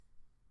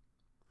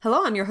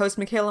Hello, I'm your host,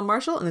 Michaela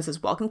Marshall, and this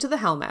is Welcome to the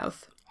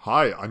Hellmouth.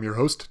 Hi, I'm your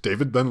host,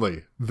 David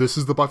Bentley. This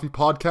is the Buffy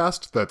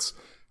podcast that's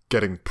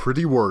getting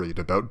pretty worried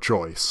about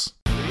Joyce.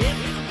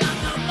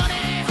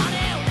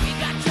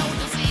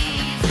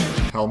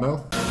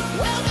 Hellmouth?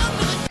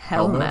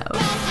 Hellmouth.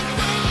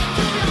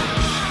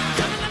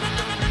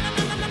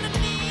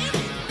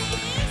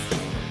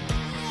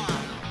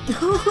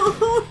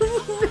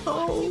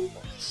 Oh, no.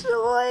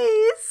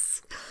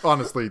 Joyce.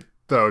 Honestly,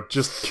 though,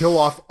 just kill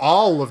off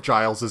all of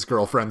Giles'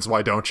 girlfriends,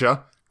 why don't you?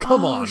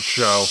 Come on,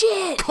 show.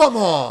 Shit. Come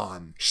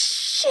on!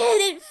 Shit,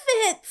 it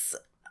fits.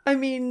 I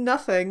mean,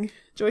 nothing.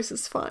 Joyce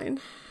is fine.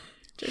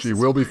 She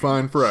will be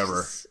fine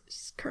forever.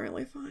 She's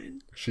currently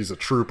fine. She's a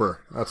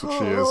trooper. That's what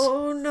she is.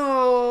 Oh,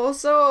 no.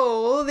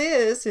 So,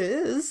 this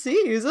is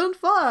Season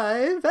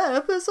 5,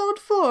 Episode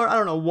 4. I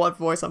don't know what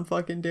voice I'm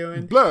fucking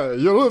doing. Blair,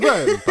 you're a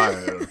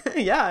vampire.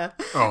 Yeah.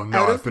 Oh, no,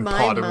 Out I've of been my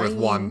potting with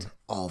mind. one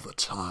all the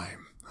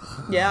time.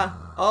 Yeah.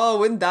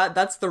 Oh, and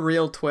that's the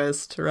real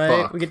twist,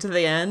 right? Fuck. We get to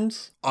the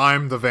end.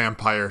 I'm the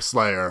vampire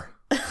slayer.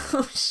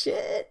 Oh,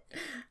 shit.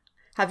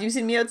 Have you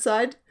seen me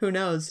outside? Who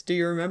knows? Do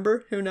you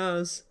remember? Who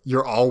knows?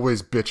 You're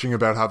always bitching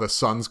about how the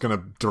sun's gonna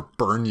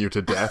burn you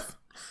to death.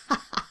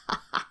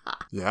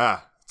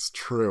 Yeah, it's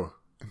true.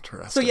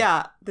 Interesting. So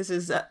yeah, this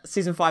is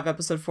Season 5,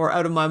 Episode 4,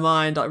 Out of My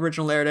Mind.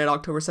 Original air date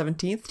October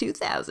 17th,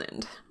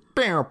 2000.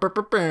 Bow, bow,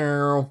 bow,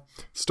 bow.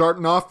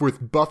 Starting off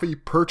with Buffy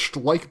perched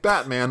like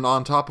Batman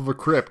on top of a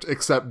crypt,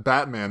 except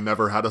Batman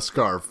never had a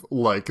scarf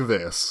like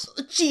this.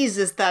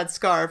 Jesus, that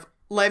scarf.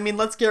 I mean,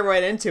 let's get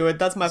right into it.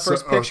 That's my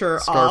first picture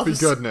of... Scarfy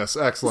goodness,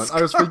 excellent.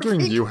 I was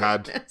figuring you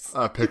had goodness.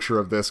 a picture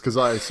of this, because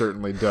I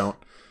certainly don't.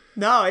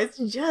 No, it's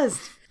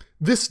just...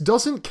 This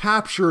doesn't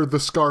capture the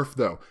scarf,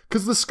 though,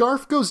 because the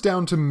scarf goes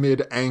down to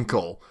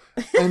mid-ankle.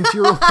 And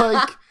you're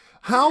like,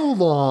 how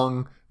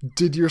long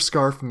did your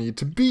scarf need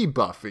to be,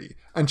 Buffy?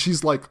 And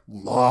she's like,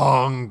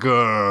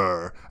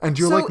 longer. And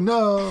you're So- like,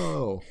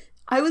 no.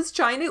 I was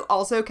trying to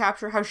also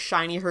capture how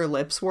shiny her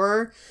lips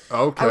were.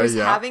 Okay, I was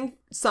yeah. having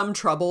some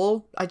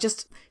trouble. I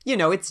just,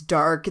 it's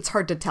dark. It's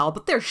hard to tell,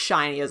 but they're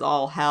shiny as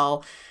all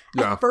hell.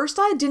 Yeah. At first,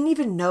 I didn't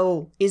even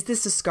know, is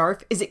this a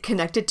scarf? Is it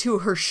connected to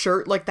her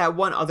shirt like that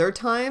one other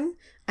time?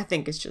 I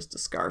think it's just a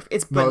scarf.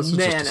 It's No, bananas.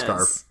 this is just a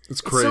scarf.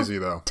 It's crazy, so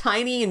though.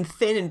 Tiny and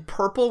thin and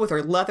purple with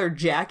her leather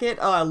jacket.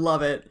 Oh, I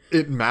love it.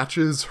 It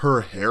matches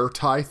her hair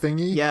tie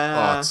thingy.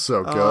 Yeah. Oh, it's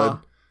so good.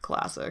 Oh,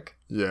 classic.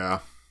 Yeah.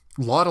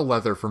 A lot of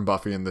leather from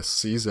Buffy in this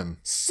season.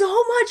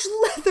 So much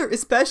leather,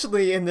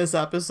 especially in this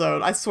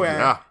episode. I swear.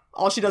 Yeah.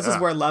 All she does is Yeah.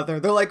 wear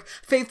leather. They're like,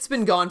 Faith's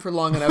been gone for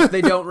long enough.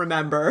 They don't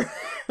remember.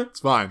 It's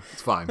fine.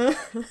 It's fine.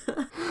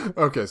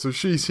 Okay, so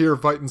she's here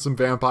fighting some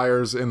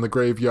vampires in the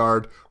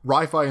graveyard.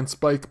 Ri-Fi and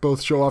Spike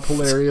both show up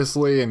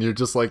hilariously, and you're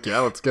just like, yeah,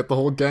 let's get the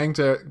whole gang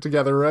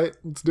together, right?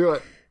 Let's do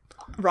it.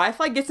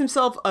 Ri-Fi gets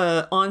himself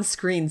a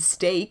on-screen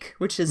steak,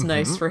 which is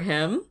nice for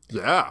him.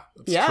 Yeah,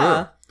 that's Yeah.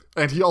 true.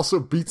 And he also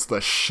beats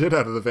the shit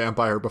out of the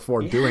vampire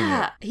before doing it.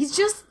 Yeah, he's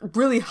just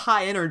really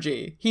high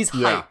energy. He's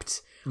Yeah.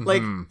 hyped.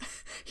 Like,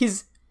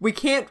 we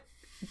can't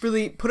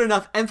really put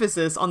enough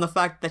emphasis on the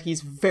fact that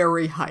he's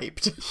very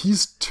hyped.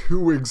 He's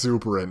too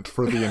exuberant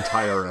for the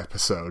entire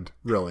episode,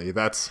 really.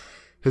 That's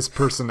his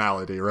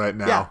personality right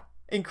now. Yeah,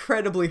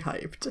 incredibly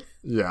hyped.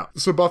 Yeah.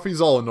 So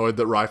Buffy's all annoyed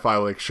that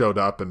Ri-Fi showed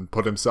up and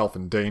put himself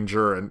in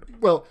danger and,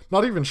 well,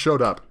 not even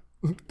showed up.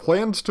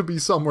 Planned to be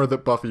somewhere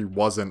that Buffy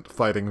wasn't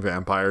fighting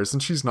vampires,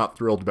 and she's not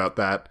thrilled about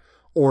that.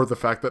 Or the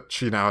fact that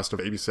she now has to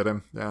babysit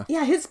him. Yeah.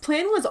 Yeah, his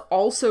plan was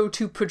also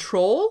to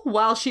patrol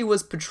while she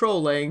was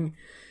patrolling.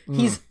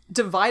 He's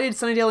divided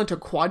Sunnydale into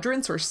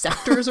quadrants or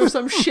sectors or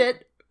some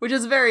shit, which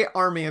is very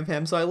army of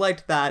him, so I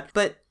liked that.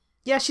 But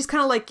yeah, she's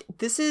kind of like,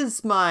 this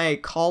is my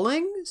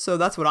calling, so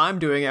that's what I'm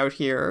doing out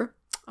here.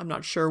 I'm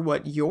not sure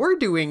what you're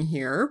doing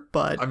here,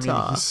 but I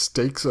mean, he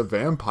stakes a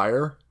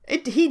vampire.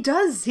 he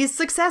does. He's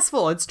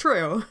successful. It's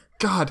true.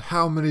 God,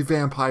 how many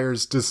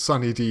vampires does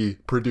Sunny D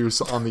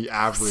produce on the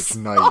average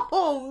night?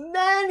 Oh,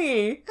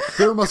 many.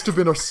 There must have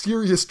been a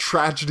serious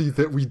tragedy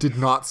that we did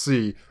not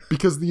see,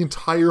 because the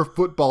entire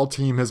football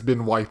team has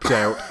been wiped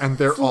out, and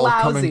they're all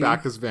Lousy. coming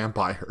back as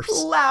vampires.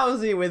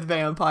 Lousy with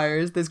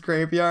vampires, this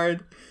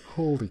graveyard.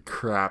 Holy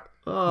crap.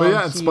 Oh, But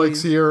yeah, and jeez.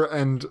 Spike's here,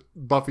 and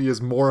Buffy is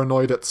more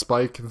annoyed at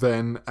Spike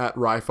than at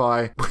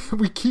Ri-Fi.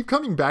 We keep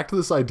coming back to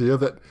this idea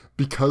that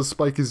because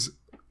Spike is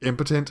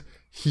impotent,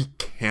 he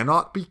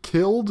cannot be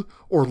killed,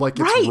 or like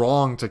it's Right.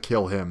 wrong to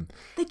kill him.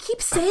 They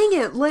keep saying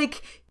it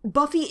like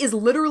Buffy is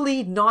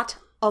literally not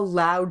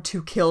allowed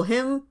to kill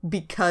him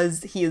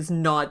because he is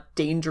not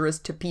dangerous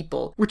to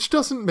people. Which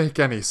doesn't make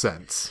any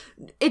sense.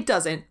 It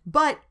doesn't,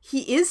 but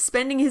he is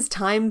spending his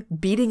time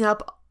beating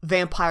up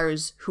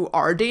vampires who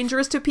are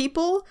dangerous to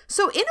people.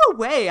 So in a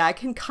way, I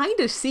can kind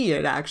of see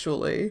it,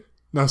 actually.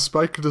 Now,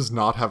 Spike does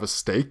not have a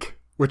stake,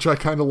 which I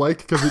kind of like,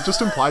 because it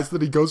just implies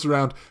that he goes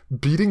around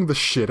beating the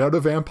shit out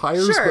of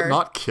vampires, Sure. but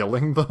not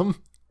killing them.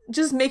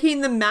 Just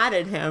making them mad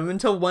at him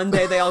until one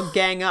day they all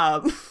gang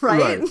up,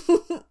 right?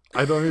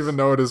 I don't even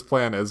know what his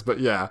plan is, but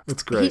yeah,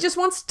 it's great. He just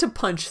wants to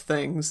punch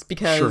things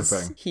because Sure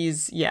thing.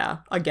 he's,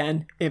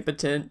 again,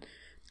 impotent.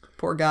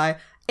 Poor guy.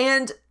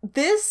 And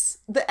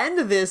the end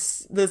of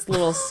this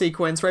little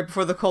sequence right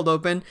before the cold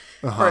open,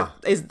 or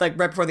is like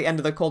right before the end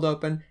of the cold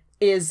open,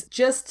 is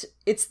just,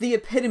 it's the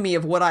epitome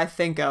of what I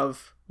think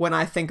of when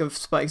I think of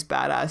Spike's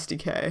badass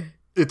decay.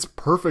 It's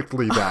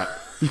perfectly that,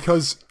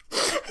 because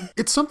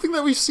it's something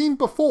that we've seen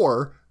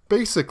before,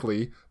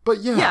 basically.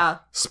 But yeah,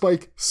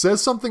 Spike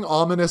says something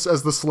ominous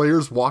as the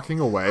Slayer's walking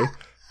away,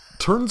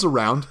 turns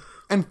around,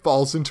 and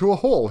falls into a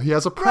hole. He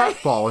has a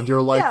pratfall, and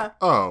you're like,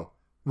 oh,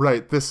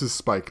 right, this is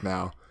Spike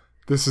now.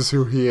 This is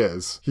who he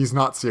is. He's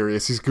not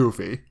serious. He's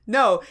goofy.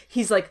 No,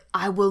 he's like,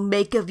 I will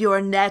make of your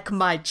neck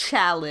my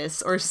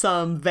chalice, or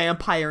some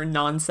vampire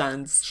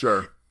nonsense.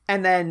 Sure.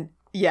 And then,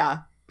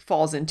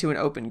 falls into an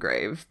open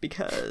grave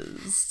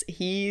because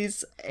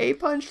he's a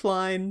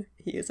punchline.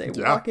 He is a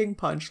walking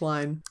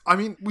punchline. I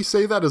mean, we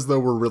say that as though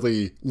we're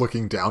really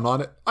looking down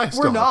on it. I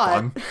still We're not.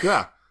 have fun.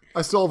 Yeah.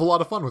 I still have a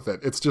lot of fun with it.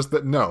 It's just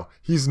that, no,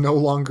 he's no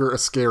longer a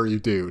scary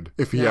dude,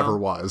 if he ever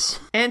was.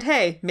 And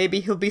hey,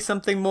 maybe he'll be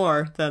something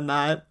more than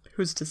that.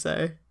 Who's to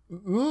say?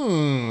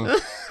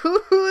 Who's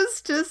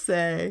to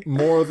say?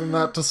 More than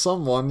that to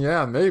someone,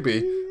 yeah,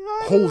 maybe.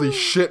 Holy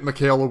shit,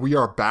 Michaela, we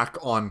are back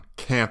on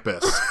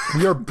campus.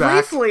 We are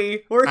back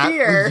Briefly, we're at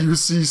here. the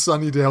UC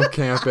Sunnydale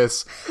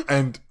campus,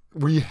 and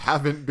we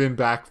haven't been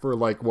back for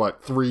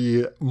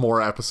 3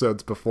 more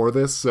episodes before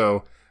this,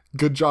 so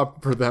good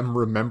job for them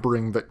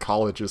remembering that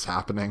college is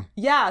happening.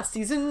 Yeah,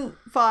 season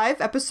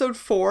 5, episode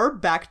 4,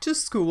 back to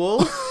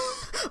school.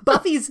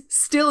 Buffy's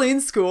still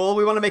in school.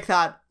 We want to make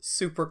that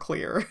super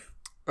clear.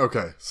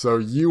 Okay, so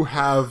you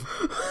have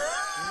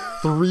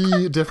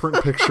 3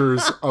 different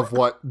pictures of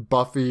what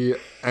Buffy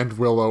and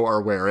Willow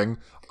are wearing.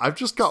 I've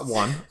just got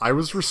one. I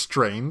was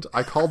restrained.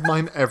 I called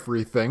mine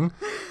everything.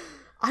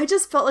 I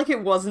just felt like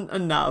it wasn't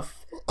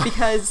enough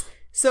because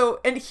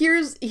and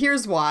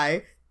here's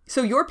why.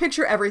 So your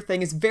picture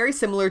everything is very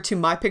similar to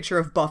my picture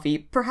of Buffy,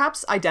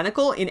 perhaps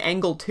identical in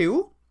angle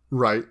 2.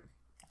 Right.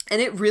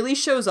 And it really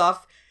shows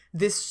off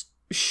this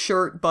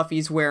shirt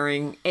Buffy's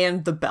wearing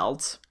and the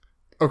belt.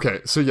 Okay,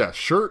 so yeah,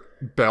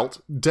 shirt,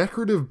 belt,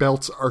 decorative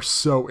belts are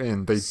so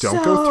in. They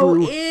don't go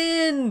through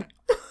in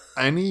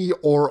any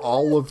or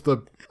all of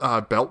the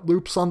belt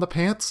loops on the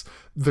pants.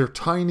 They're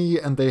tiny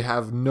and they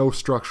have no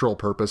structural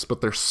purpose,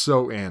 but they're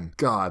so in.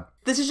 God.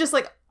 This is just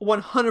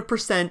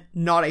 100%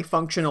 not a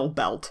functional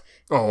belt.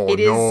 Oh,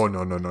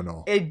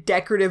 no. A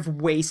decorative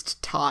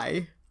waist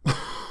tie.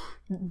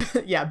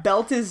 Yeah,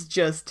 belt is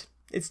just,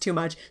 it's too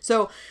much.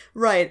 So,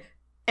 right.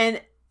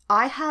 And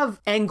I have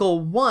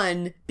angle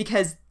 1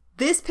 because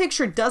this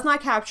picture does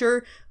not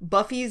capture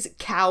Buffy's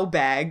cow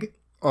bag.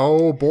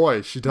 Oh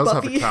boy, she does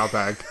have a cow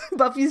bag.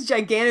 Buffy's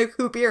gigantic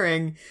hoop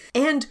earring.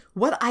 And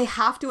what I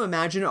have to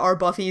imagine are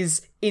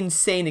Buffy's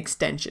insane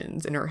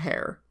extensions in her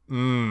hair.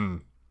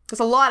 There's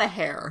a lot of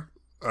hair.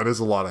 That is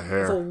a lot of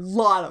hair. It's a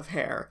lot of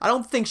hair. I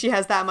don't think she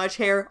has that much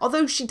hair,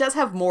 although she does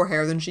have more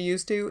hair than she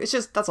used to. It's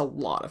just, that's a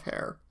lot of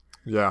hair.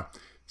 Yeah.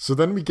 So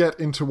then we get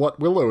into what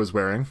Willow is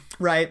wearing.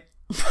 Right.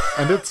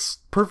 And it's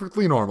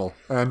perfectly normal.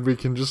 And we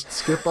can just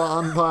skip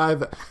on by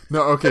the...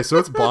 No, okay, so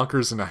it's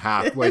bonkers and a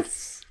half.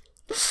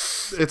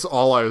 It's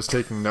all I was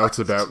taking notes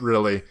about,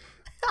 really.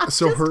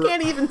 So I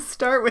can't even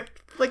start with...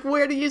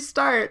 where do you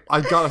start?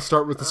 I gotta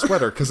start with the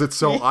sweater, because it's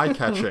so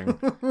eye-catching.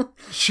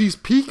 She's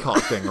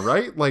peacocking,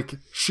 right?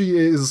 She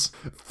is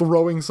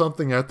throwing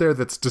something out there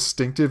that's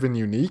distinctive and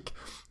unique.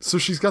 So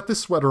she's got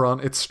this sweater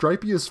on. It's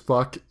stripy as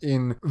fuck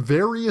in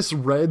various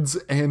reds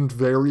and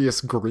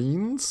various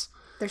greens.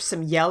 There's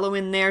some yellow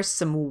in there,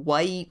 some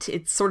white.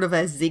 It's sort of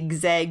a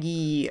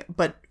zigzaggy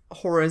but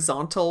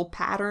horizontal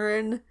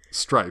pattern.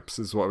 Stripes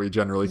is what we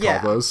generally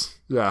call those.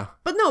 Yeah.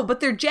 But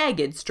they're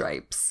jagged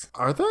stripes.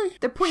 Are they?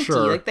 They're pointy.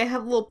 Sure. They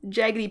have little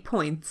jaggedy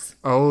points.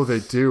 Oh, they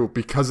do,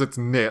 because it's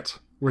knit,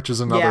 which is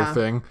another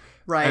thing.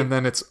 Right. And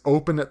then it's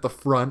open at the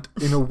front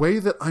in a way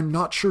that I'm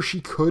not sure she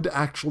could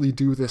actually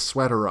do this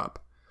sweater up.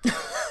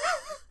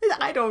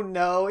 I don't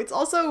know. It's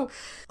also,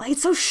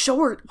 it's so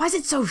short. Why is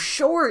it so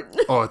short?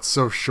 Oh, it's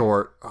so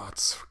short. Oh,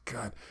 it's so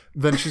good.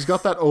 Then she's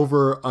got that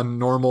over a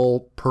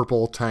normal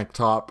purple tank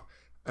top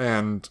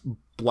and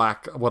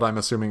black, what I'm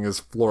assuming is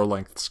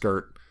floor-length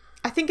skirt.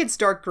 I think it's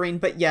dark green,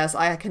 but yes,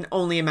 I can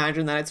only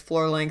imagine that it's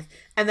floor length.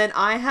 And then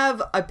I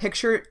have a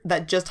picture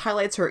that just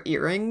highlights her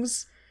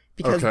earrings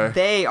because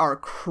they are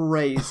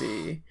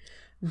crazy.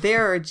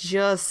 They're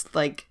just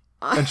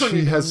And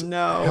she has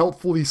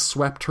helpfully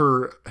swept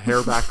her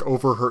hair back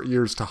over her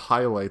ears to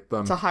highlight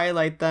them.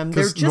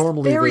 They're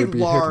just very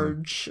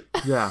large.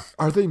 Hidden. Yeah.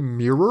 Are they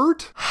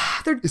mirrored?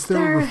 Is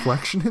there a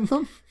reflection in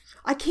them?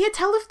 I can't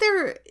tell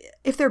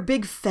if they're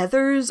big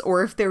feathers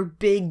or if they're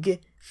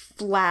big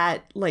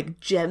flat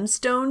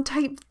gemstone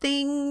type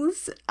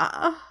things.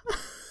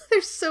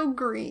 They're so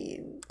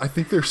green. I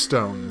think they're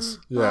stones.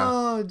 Yeah.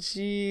 Oh,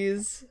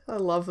 jeez. I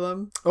love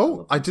them.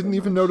 Oh, I didn't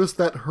even notice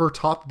that her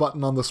top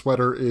button on the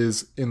sweater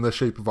is in the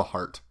shape of a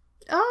heart.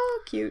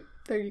 Oh, cute.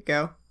 There you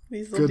go.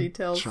 These little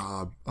details. Good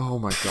job. Oh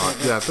my god.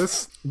 Yeah,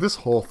 this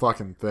whole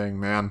fucking thing,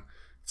 man.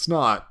 It's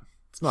not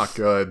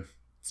good.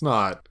 It's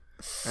not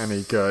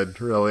any good,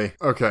 really.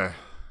 Okay.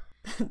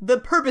 the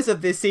purpose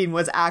of this scene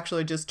was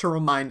actually just to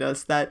remind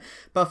us that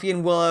Buffy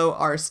and Willow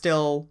are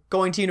still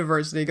going to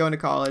university, going to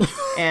college,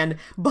 and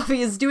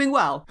Buffy is doing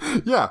well.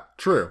 Yeah,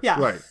 true. Yeah.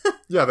 Right.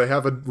 Yeah, they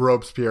have a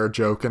Robespierre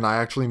joke, and I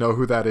actually know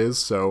who that is,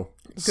 so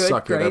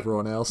suck it,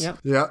 everyone else. Yep.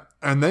 Yeah.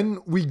 And then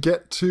we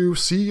get to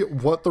see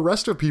what the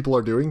rest of people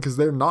are doing, because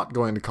they're not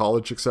going to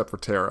college except for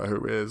Tara,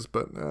 who is,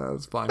 but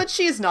it's fine. But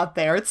she's not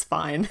there. It's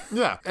fine.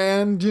 Yeah.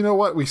 And you know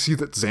what? We see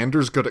that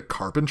Xander's good at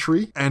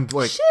carpentry, and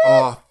like, Shit.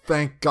 oh,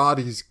 thank God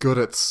he's good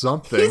at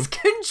something. He's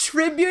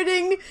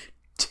contributing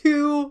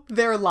to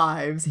their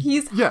lives.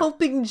 He's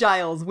helping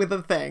Giles with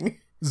a thing.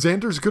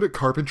 Xander's good at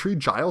carpentry.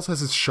 Giles has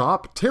his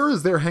shop.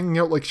 Tara's there hanging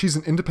out like she's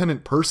an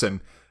independent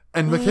person.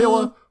 And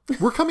Michaela,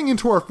 we're coming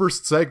into our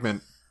first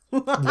segment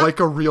like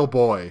a real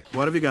boy.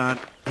 What have you got?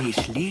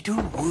 This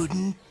little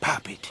wooden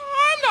puppet.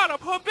 I'm not a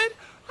puppet.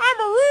 I'm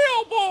a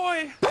real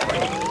boy.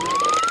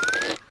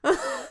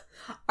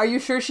 Are you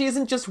sure she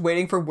isn't just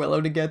waiting for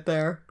Willow to get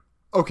there?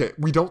 Okay,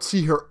 we don't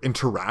see her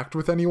interact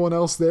with anyone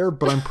else there,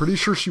 but I'm pretty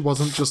sure she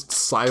wasn't just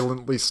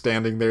silently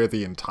standing there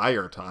the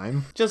entire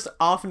time. Just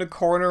off in a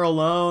corner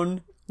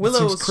alone.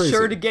 Willow's crazy.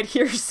 sure to get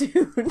here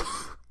soon.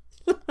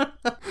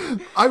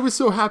 I was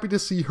so happy to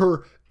see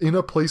her in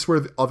a place where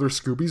the other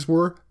Scoobies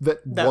were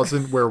that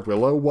wasn't where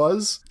Willow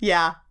was.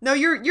 Yeah. No,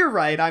 you're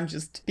right. I'm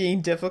just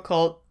being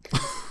difficult.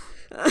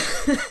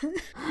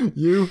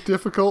 You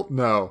difficult?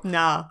 No.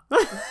 Nah.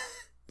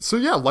 So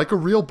yeah, like a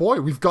real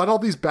boy, we've got all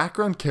these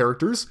background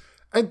characters,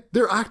 and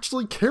they're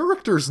actually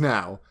characters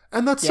now.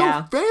 And that's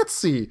so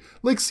fancy.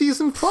 Like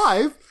season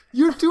 5,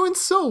 you're doing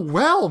so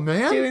well,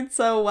 man. Doing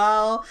so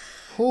well.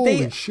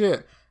 Holy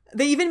shit.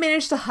 They even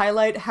managed to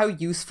highlight how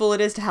useful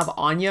it is to have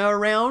Anya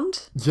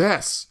around.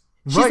 Yes.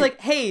 She's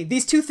like, hey,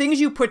 these two things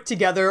you put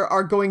together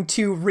are going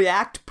to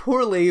react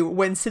poorly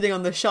when sitting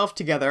on the shelf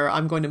together.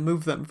 I'm going to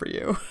move them for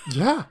you.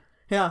 Yeah.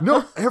 Yeah.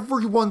 No,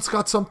 everyone's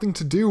got something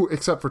to do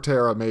except for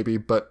Tara, maybe,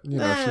 but, you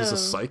know, she's a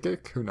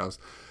psychic. Who knows?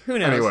 Who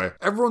knows? Anyway,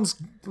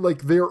 everyone's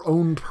like their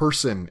own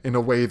person in a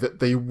way that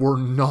they were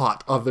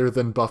not other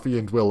than Buffy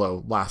and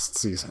Willow last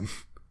season.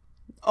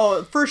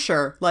 Oh, for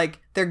sure. Like,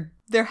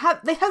 they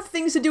have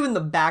things to do in the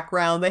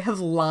background. They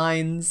have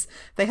lines.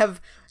 They have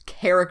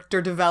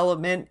character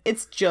development.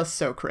 It's just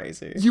so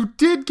crazy. You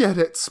did get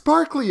it!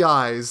 Sparkly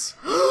eyes!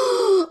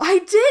 I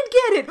did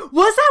get it!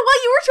 Was that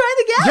what you were trying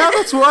to get? Yeah,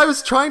 that's what I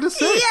was trying to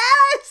say!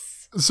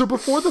 Yes! So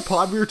before the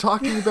pod, we were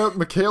talking about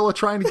Michaela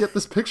trying to get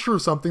this picture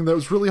of something that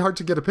was really hard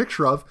to get a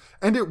picture of,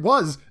 and it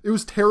was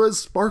Tara's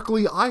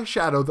sparkly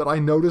eyeshadow that I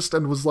noticed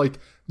and was like,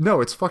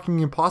 no, it's fucking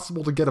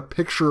impossible to get a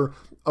picture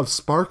of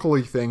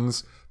sparkly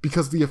things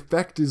because the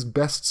effect is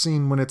best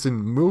seen when it's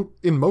in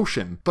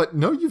motion. But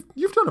no,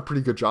 you've done a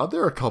pretty good job.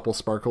 There are a couple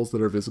sparkles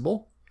that are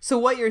visible. So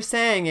what you're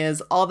saying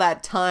is all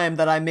that time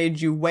that I made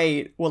you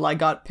wait while I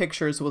got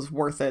pictures was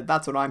worth it.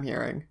 That's what I'm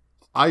hearing.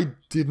 I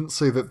didn't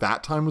say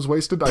that time was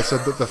wasted. I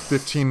said that the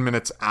 15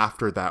 minutes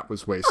after that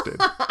was wasted.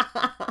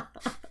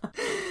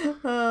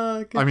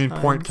 I mean,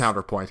 point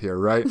counterpoint here,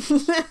 right?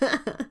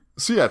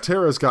 So yeah,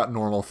 Tara's got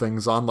normal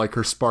things on, like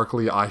her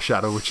sparkly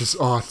eyeshadow, which is,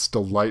 it's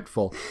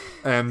delightful.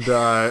 And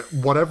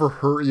whatever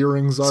her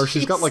earrings are,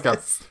 she's got like a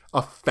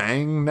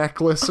fang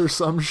necklace or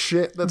some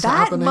shit that's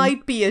happening. That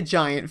might be a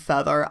giant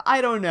feather.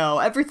 I don't know.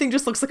 Everything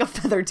just looks like a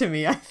feather to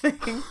me, I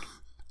think.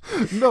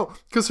 No,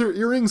 because her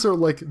earrings are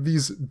like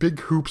these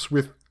big hoops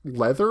with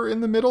leather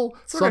in the middle,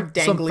 some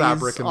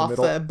fabric in the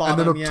middle, and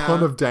then a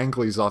ton of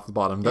danglies off the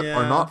bottom that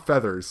are not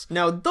feathers.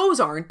 No, those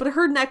aren't, but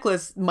her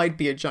necklace might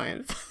be a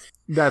giant feather.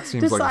 That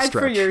seems like a stretch. Decide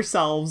for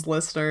yourselves,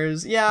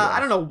 listeners. Yeah, I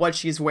don't know what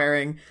she's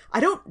wearing. I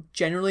don't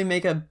generally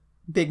make a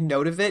big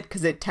note of it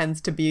because it tends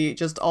to be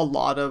just a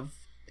lot of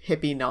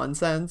hippie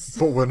nonsense.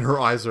 But when her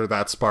eyes are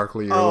that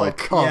sparkly, you're like,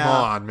 come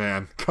on,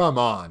 man. Come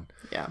on.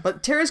 Yeah,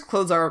 but Tara's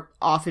clothes are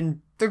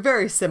often, they're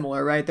very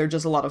similar, right? They're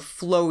just a lot of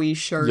flowy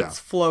shirts,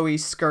 flowy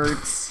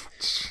skirts,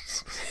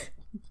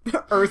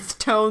 earth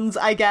tones,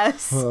 I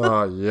guess.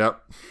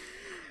 Yep.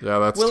 Yeah,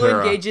 that's Willow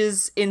Tara.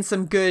 engages in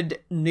some good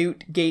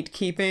newt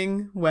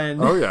gatekeeping when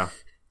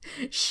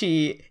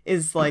she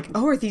is like,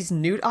 are these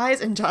newt eyes?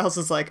 And Giles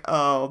is like,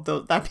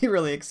 that'd be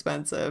really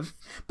expensive.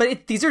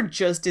 But these are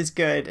just as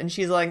good. And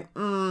she's like,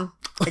 I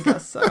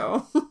guess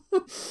so.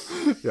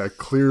 Yeah,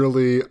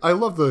 clearly. I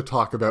love the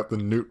talk about the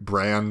newt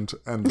brand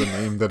and the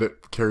name that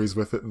it carries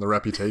with it and the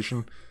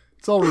reputation.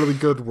 It's all really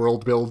good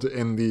world build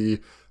in the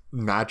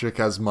magic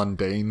as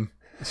mundane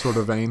sort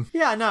of vein.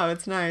 Yeah, no,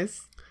 it's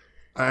nice.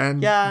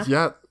 And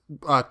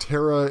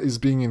Tara is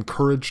being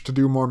encouraged to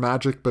do more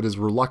magic, but is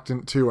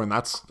reluctant to, and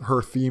that's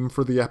her theme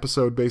for the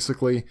episode,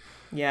 basically.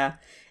 Yeah.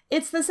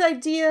 It's this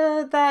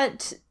idea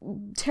that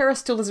Tara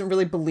still doesn't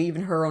really believe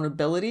in her own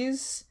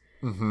abilities,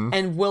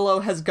 and Willow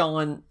has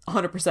gone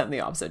 100% in the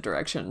opposite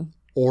direction.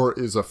 Or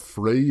is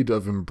afraid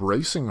of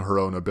embracing her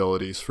own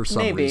abilities for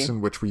some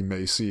reason, which we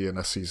may see in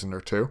a season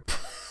or two.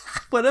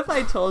 What if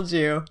I told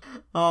you?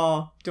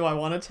 Oh, do I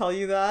want to tell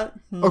you that?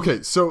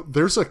 Okay, so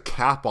there's a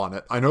cap on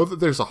it. I know that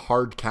there's a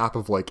hard cap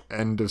of like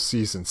end of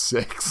season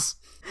 6.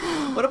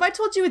 What if I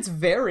told you it's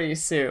very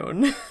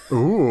soon?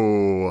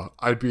 Ooh,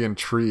 I'd be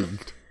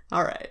intrigued.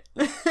 All right.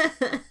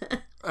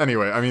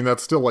 Anyway, I mean,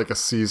 that's still like a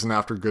season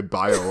after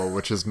Goodbye Iowa,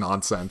 which is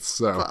nonsense,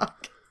 so...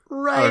 Fuck.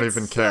 Right. I don't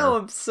even care. So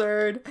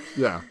absurd.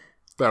 Yeah,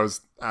 that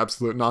was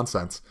absolute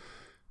nonsense.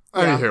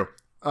 Yeah.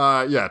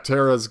 Anywho,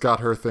 Tara's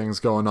got her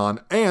things going on,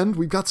 and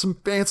we've got some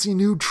fancy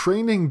new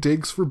training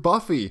digs for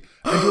Buffy.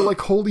 And you're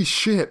like, holy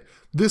shit,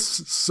 this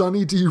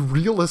Sunny D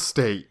real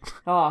estate.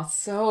 Oh,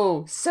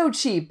 so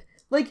cheap.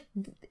 Like,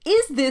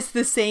 is this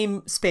the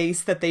same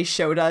space that they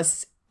showed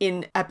us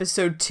in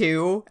episode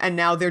 2, and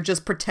now they're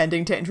just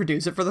pretending to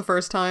introduce it for the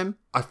first time?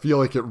 I feel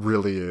like it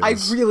really is.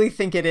 I really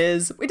think it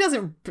is. It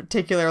doesn't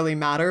particularly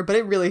matter, but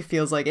it really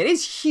feels like it.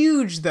 It's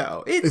huge,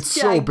 though. It's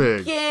so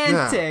big.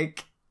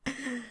 gigantic. Yeah.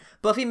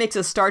 Buffy makes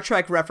a Star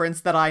Trek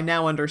reference that I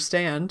now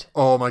understand.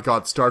 Oh my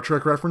god, Star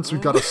Trek reference?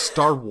 We've got a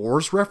Star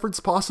Wars reference,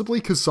 possibly?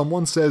 Because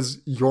someone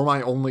says, "You're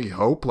my only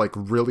hope," like,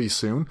 really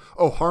soon.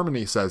 Oh,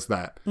 Harmony says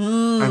that.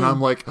 And I'm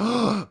like,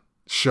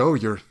 show,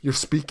 you're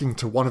speaking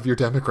to one of your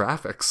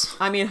demographics.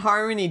 I mean,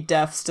 Harmony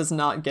Defs does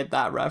not get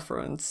that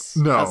reference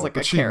No, as, like,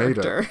 but a she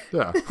character.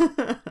 made it.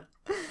 Yeah.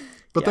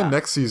 But Yeah. then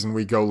next season,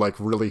 we go, like,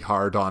 really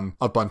hard on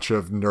a bunch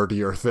of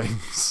nerdier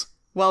things.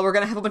 Well, we're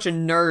going to have a bunch of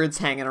nerds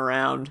hanging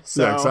around,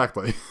 so Yeah,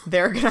 exactly.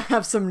 they're going to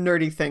have some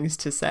nerdy things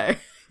to say.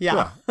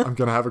 Yeah, I'm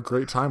gonna have a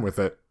great time with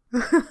it.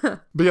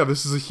 But yeah,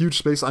 this is a huge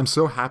space. I'm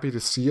so happy to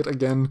see it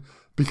again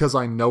because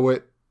I know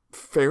it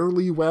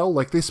fairly well.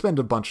 Like, they spend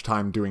a bunch of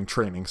time doing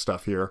training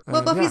stuff here. Well,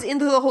 And Buffy's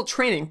into the whole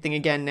training thing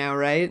again now,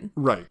 right?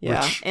 right,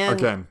 Yeah, which, and-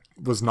 again,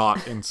 was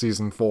not in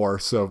season 4,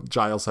 so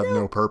Giles had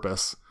no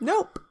purpose.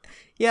 Nope.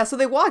 Yeah, so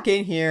they walk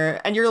in here,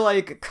 and you're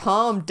like,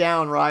 calm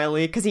down,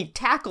 Riley, because he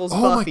tackles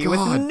Oh my Buffy with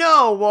God.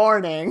 no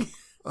warning.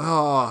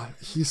 Ah,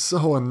 he's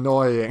so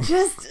annoying.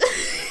 Just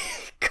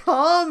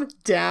calm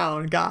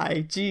down,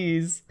 guy.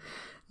 Jeez.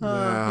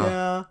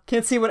 Yeah.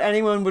 Can't see what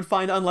anyone would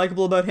find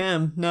unlikable about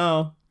him.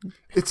 No.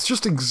 It's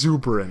just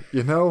exuberant,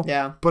 you know?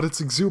 Yeah. But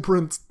it's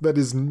exuberance that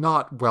is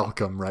not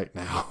welcome right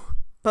now.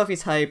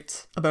 Buffy's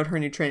hyped about her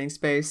new training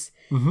space.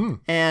 Mm-hmm.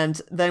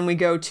 And then we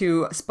go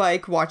to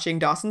Spike watching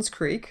Dawson's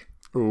Creek.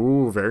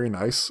 Ooh, very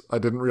nice. I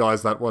didn't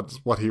realize that was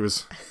what he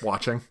was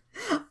watching.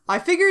 I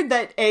figured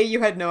that A,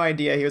 you had no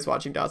idea he was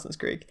watching Dawson's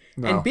Creek.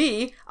 No. And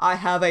B, I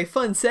have a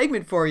fun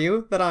segment for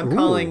you that I'm Ooh.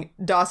 calling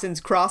Dawson's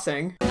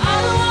Crossing.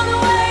 I don't wanna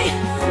wait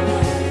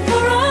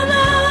for our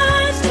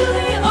lives to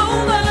be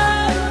over. I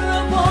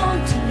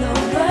want to know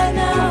right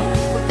now,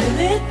 what will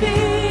it be?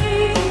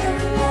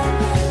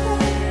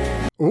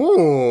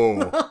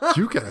 Ooh,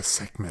 you get a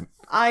segment.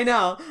 I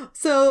know.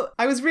 So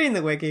I was reading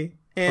the wiki,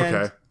 and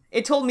Okay.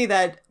 it told me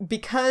that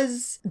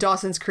because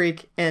Dawson's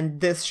Creek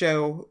and this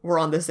show were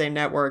on the same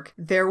network,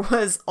 there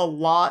was a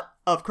lot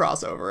of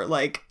crossover,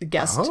 like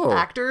guest Oh.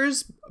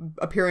 actors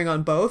appearing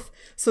on both.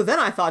 So then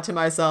I thought to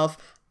myself,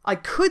 I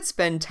could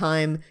spend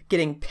time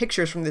getting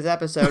pictures from this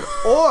episode,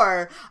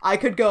 or I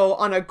could go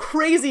on a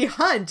crazy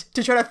hunt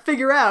to try to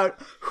figure out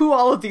who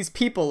all of these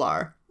people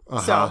are.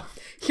 So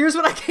here's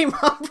what I came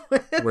up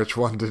with. Which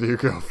one did you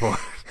go for?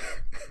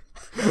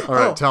 All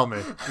right, tell me.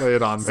 Lay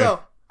it on me.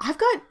 So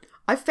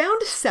I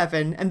found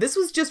 7, and this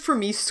was just for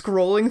me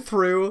scrolling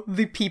through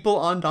the people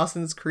on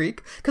Dawson's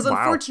Creek, because Wow.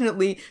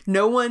 unfortunately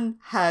no one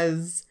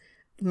has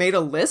made a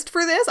list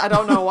for this. I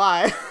don't know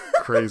why.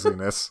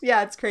 Craziness.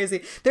 Yeah, it's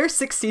crazy. There are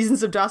 6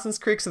 seasons of Dawson's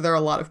Creek, so there are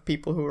a lot of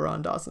people who are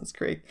on Dawson's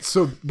Creek.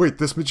 So, wait,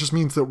 this just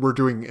means that we're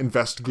doing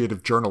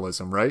investigative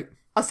journalism, right?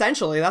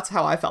 Essentially, that's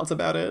how I felt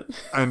about it.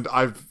 And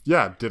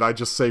did I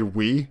just say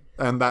we?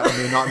 And that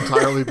may not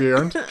entirely be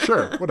earned?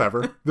 Sure,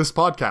 whatever. This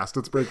podcast,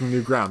 it's breaking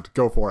new ground.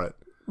 Go for it.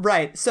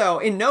 Right, so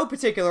in no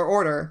particular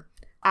order,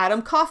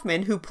 Adam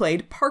Kaufman, who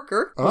played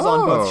Parker, was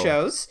on both Oh.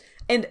 shows.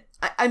 And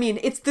I mean,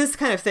 it's this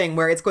kind of thing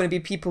where it's going to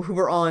be people who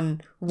were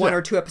on one Yeah.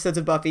 or 2 episodes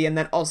of Buffy and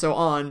then also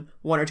on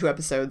 1 or 2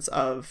 episodes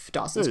of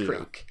Dawson's Yeah, yeah.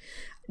 Creek.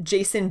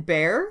 Jason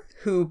Bear,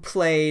 who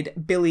played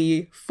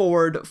Billy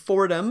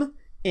Fordham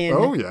in...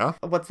 Oh, yeah.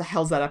 What's the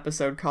hell's that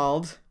episode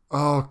called?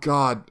 Oh,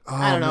 God. Oh,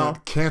 I don't know.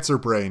 man. Cancer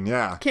brain,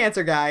 yeah.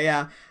 Cancer guy,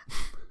 yeah.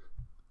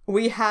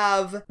 We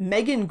have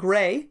Megan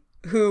Gray,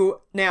 who,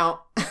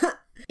 now,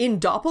 in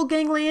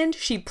Doppelgangland,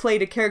 she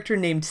played a character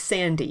named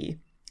Sandy,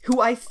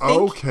 who I think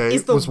Okay,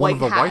 is the was white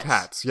one of the hat white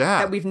hats, yeah.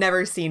 that we've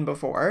never seen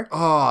before.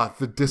 Ah,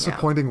 the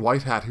disappointing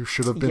white hat who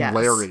should have been Yes.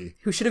 Larry.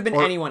 Who should have been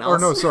Or- anyone else. Or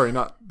no, sorry,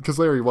 not... Because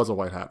Larry was a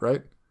white hat,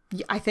 right?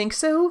 Yeah, I think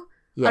so.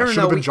 Yeah, I don't should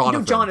know. have been You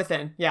know, Jonathan.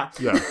 Jonathan, yeah.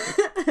 Yeah.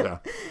 Yeah.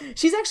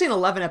 She's actually in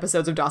 11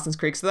 episodes of Dawson's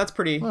Creek, so that's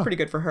pretty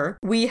good for her.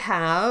 We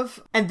have,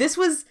 and this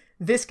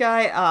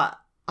guy,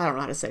 I don't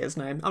know how to say his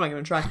name. I'm not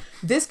going to try.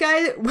 This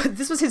guy,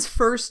 this was his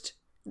first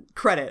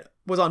credit,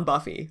 was on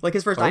Buffy. Like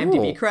his first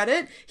IMDb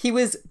credit. He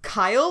was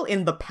Kyle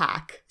in the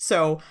Pack.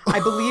 So I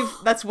believe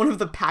that's one of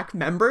the Pack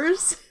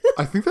members.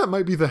 I think that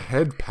might be the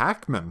head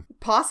Pac-Man.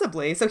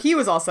 Possibly. So he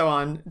was also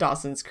on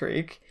Dawson's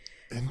Creek.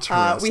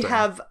 Interesting. We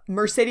have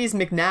Mercedes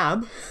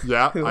McNabb.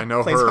 Yeah, Who I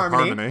know plays her,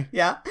 Harmony. Harmony.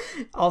 Yeah.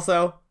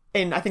 Also,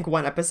 in I think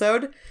 1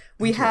 episode.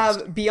 We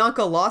have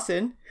Bianca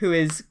Lawson, who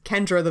is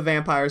Kendra the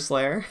Vampire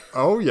Slayer,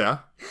 Oh, yeah.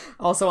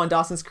 also on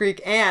Dawson's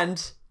Creek,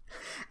 and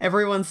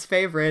everyone's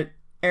favorite,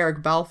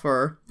 Eric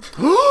Balfour.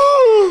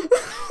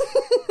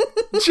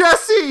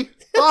 Jesse!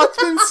 Oh,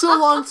 it's been so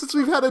long since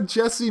we've had a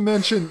Jesse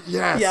mention.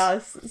 Yes.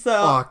 Yes. So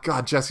Oh,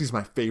 God, Jesse's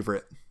my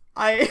favorite.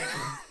 I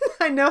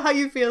I know how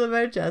you feel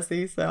about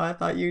Jesse, so I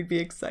thought you'd be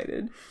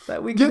excited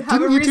that we could Yeah,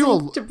 have a didn't you do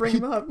reason to bring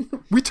him up.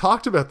 We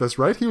talked about this,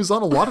 right? He was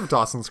on a lot of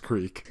Dawson's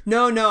Creek.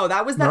 No,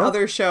 that was that No?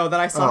 other show that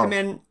I saw Oh. him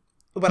in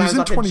when He I was was in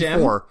at the gym.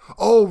 24.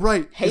 Oh,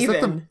 right. Is that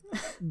Haven.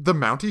 the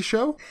Mountie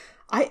show?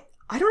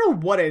 I don't know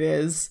what it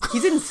is.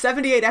 He's in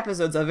 78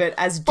 episodes of it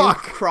as Duke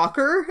Fuck.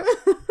 Crocker.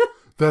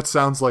 That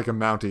sounds like a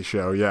Mountie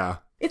show, yeah.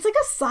 It's like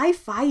a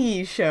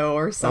sci-fi show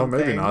or Oh, something.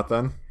 maybe not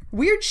then.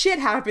 Weird shit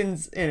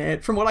happens in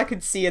it, from what I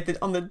could see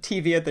on the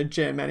TV at the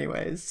gym,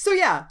 anyways. So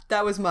yeah,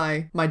 that was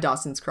my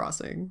Dawson's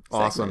Crossing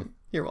segment. Awesome.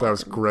 You're welcome. That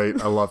was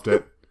great. I loved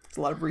it.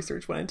 A lot of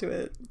research went into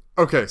it.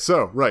 Okay,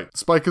 so, right.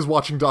 Spike is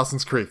watching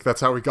Dawson's Creek.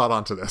 That's how we got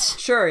onto this.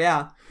 Sure,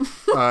 yeah.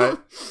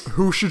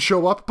 Who should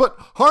show up but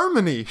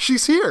Harmony?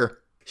 She's here.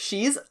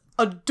 She's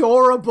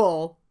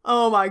adorable.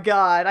 Oh my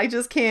god, I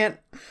just can't.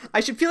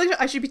 I should feel like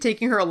I should be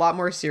taking her a lot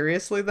more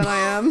seriously than I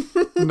am.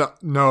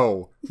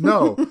 No.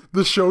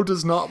 The show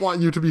does not want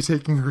you to be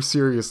taking her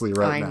seriously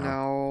right I now.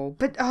 know,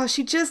 but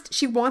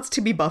she wants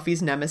to be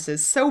Buffy's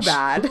nemesis so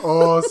bad.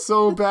 Oh,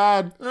 so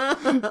bad.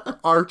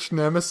 Arch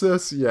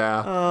nemesis,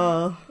 yeah.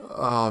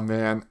 Oh,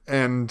 man.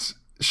 And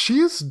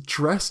she's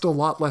dressed a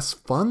lot less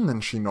fun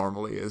than she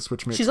normally is,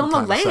 which makes She's me on the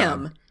kinda sad.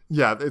 lam.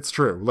 Yeah, it's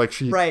true. Like,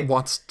 she Right.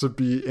 wants to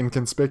be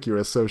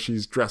inconspicuous, so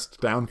she's dressed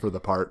down for the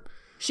part.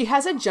 She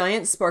has a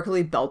giant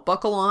sparkly belt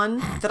buckle on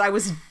that I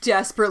was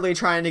desperately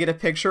trying to get a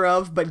picture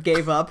of, but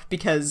gave up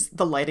because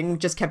the lighting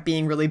just kept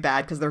being really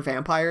bad because they're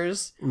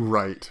vampires.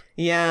 Right.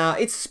 Yeah,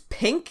 it's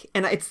pink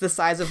and it's the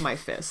size of my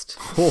fist.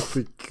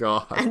 Holy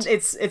God. And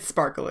it's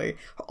sparkly.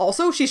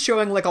 Also, she's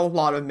showing like a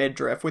lot of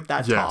midriff with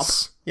that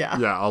Yes. top. Yeah.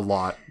 Yeah, a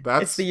lot.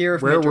 That's It's the year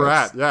of where we're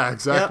midriffs. at. Yeah,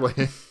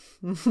 exactly.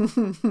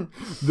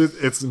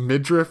 It's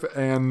midriff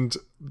and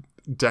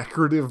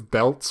decorative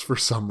belts for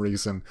some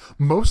reason.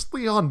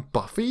 Mostly on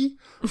Buffy?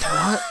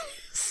 What?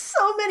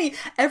 So many.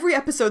 Every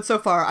episode so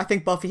far, I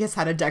think Buffy has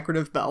had a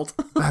decorative belt.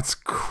 That's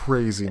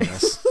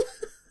craziness.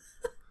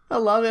 I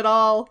love it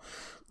all.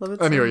 Love it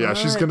so Anyway, yeah,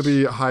 she's going to much.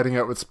 be hiding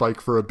out with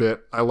Spike for a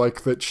bit. I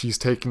like that she's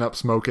taken up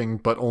smoking,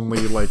 but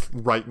only like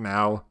right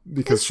now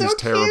because It's so she's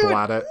terrible cute.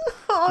 at it.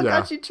 Oh Yeah.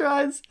 god, she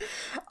tries.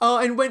 Oh,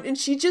 and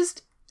she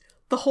just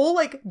the whole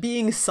like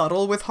being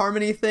subtle with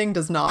Harmony thing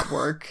does not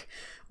work.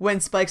 When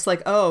Spike's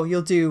like, "Oh,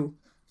 you'll do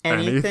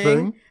anything,",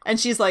 Anything? and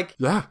she's like,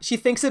 Yeah. She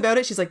thinks about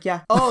it. She's like,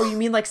 "Yeah." "Oh, you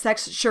mean like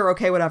sex? Sure,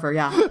 okay, whatever."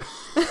 Yeah.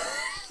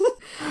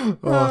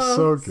 Oh,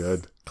 so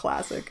good.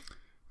 Classic.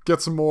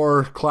 Get some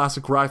more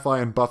classic Ri-Fi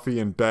and Buffy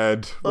in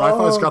bed.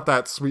 Ri-Fi's got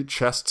that sweet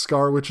chest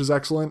scar, which is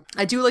excellent.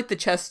 I do like the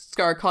chest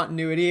scar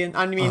continuity, and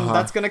I mean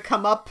that's gonna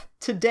come up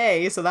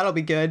today, so that'll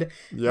be good.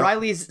 Yep.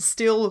 Riley's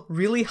still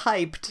really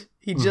hyped.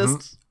 He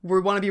just we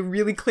want to be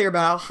really clear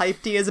about how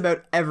hyped he is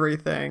about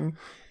everything.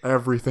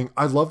 Everything.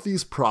 I love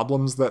these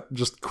problems that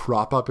just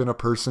crop up in a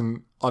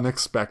person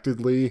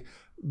unexpectedly,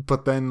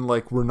 but then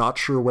like we're not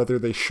sure whether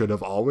they should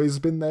have always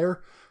been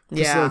there. 'Cause,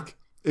 Yeah. like,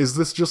 is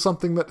this just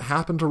something that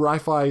happened to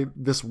Ri-Fi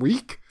this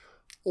week?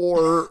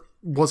 Or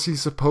was he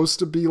supposed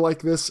to be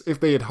like this? If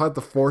they had had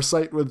the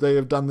foresight, would they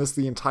have done this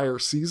the entire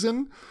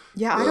season?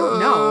 Yeah, I don't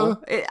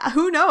know.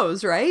 Who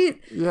knows, right?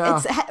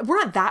 Yeah. We're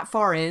not that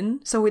far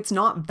in, so it's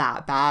not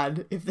that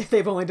bad if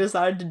they've only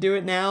decided to do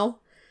it now.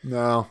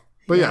 No.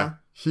 But yeah,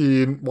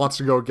 he wants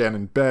to go again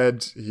in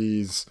bed.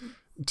 He's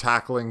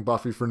tackling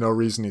Buffy for no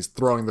reason. He's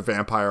throwing the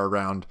vampire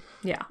around.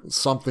 Yeah.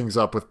 Something's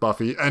up with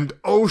Buffy. And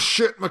oh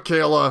shit,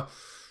 Michaela.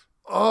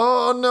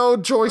 Oh no,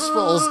 Joyce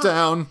falls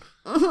down.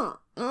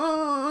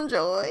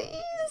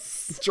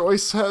 Joyce.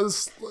 Joyce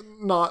has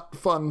not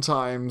fun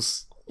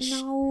times.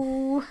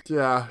 No.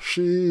 Yeah,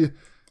 she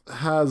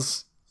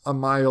has a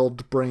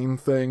mild brain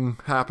thing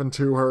happen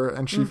to her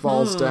and she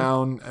falls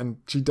down and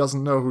she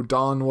doesn't know who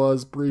Dawn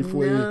was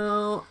briefly.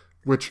 No.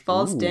 Which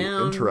Falls ooh,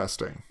 down.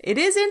 Interesting. It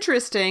is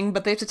interesting,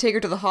 but they have to take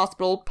her to the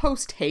hospital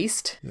post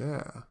haste.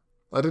 Yeah.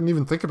 I didn't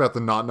even think about the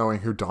not knowing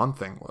who Dawn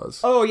thing was.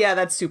 Oh yeah,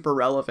 that's super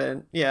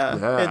relevant. Yeah.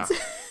 Yeah.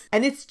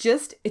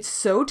 It's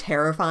so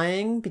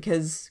terrifying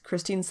because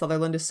Christine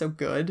Sutherland is so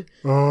good.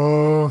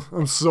 Oh,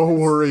 I'm so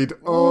worried.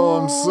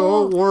 Oh, I'm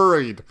so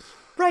worried.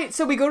 Right,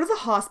 so we go to the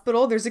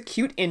hospital. There's a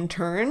cute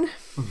intern.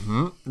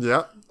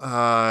 Yeah.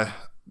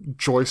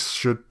 Joyce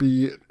should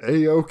be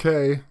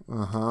A-okay.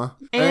 Uh-huh.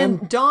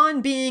 And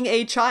Dawn, being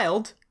a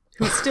child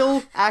who's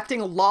still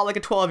acting a lot like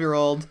a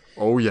 12-year-old,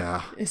 Oh,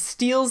 yeah.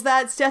 steals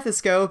that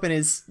stethoscope and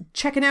is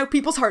checking out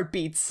people's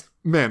heartbeats.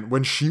 Man,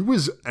 when she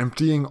was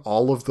emptying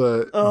all of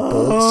the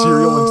bowl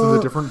cereal into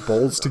the different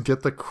bowls to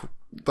get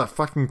the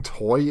fucking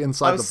toy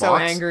inside I the was box. so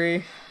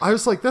angry. I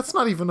was like, that's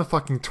not even a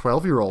fucking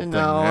 12-year-old thing,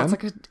 No, man. it's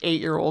like an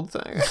 8-year-old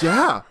thing.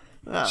 Yeah.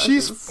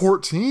 She's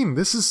 14.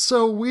 This is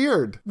so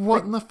weird.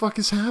 What in the fuck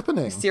is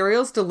happening?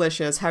 Cereal's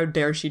delicious. How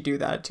dare she do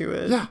that to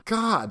it? Yeah,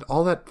 God,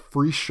 all that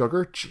free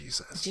sugar?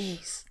 Jesus.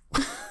 Jeez.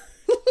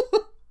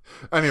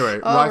 Anyway,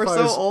 Oh, we're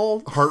Ri-Fi's so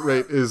old. heart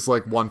rate is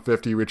like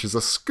 150, which is a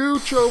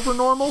scooch over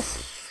normal.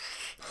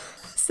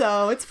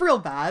 So it's real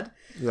bad.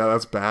 Yeah,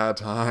 that's bad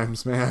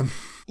times, man.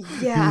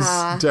 Yeah.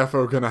 He's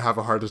defo gonna have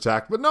a heart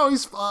attack, but no,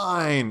 he's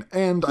fine.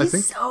 And I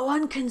think He's so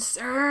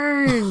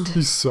unconcerned.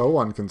 he's so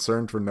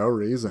unconcerned for no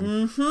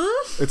reason.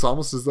 Mm-hmm. It's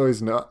almost as though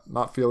he's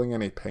not feeling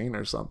any pain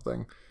or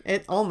something.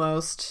 It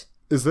almost.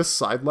 Is this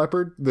Side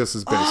Leopard? This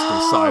is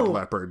basically Side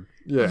Leopard.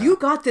 Yeah. You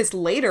got this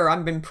later.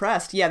 I'm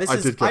impressed. Yeah, I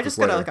did get I this just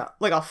got later.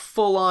 like a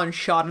full on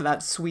shot of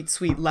that sweet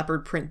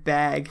leopard print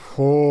bag.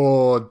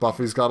 Oh,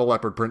 Buffy's got a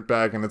leopard print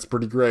bag, and it's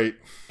pretty great.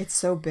 It's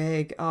so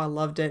big. Oh, I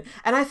loved it.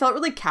 And I felt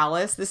really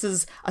callous. This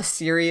is a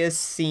serious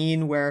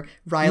scene where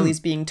Riley's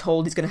being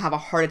told he's going to have a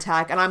heart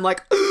attack. And I'm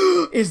like,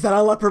 is that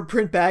a leopard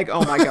print bag?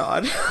 Oh my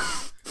God.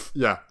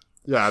 Yeah,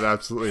 it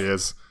absolutely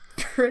is.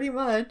 Pretty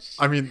much.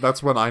 I mean,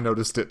 that's when I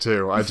noticed it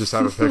too. I just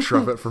have a picture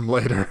of it from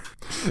later.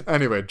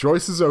 Anyway,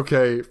 Joyce is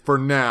okay for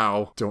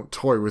now. Don't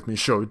toy with me,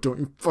 show. Don't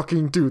you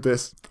fucking do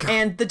this.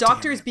 And the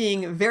doctor is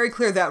being very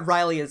clear that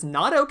Riley is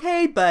not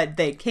okay, but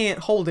they can't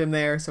hold him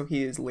there, so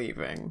he is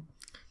leaving.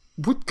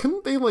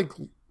 Couldn't they, like...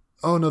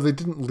 Oh, no, they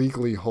didn't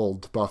legally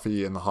hold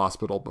Buffy in the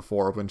hospital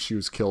before when she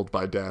was killed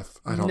by death.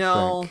 I don't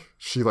think.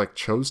 She, like,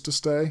 chose to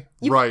stay?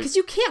 Right. Because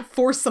you can't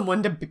force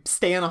someone to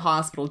stay in a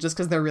hospital just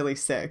because they're really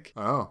sick.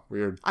 Oh,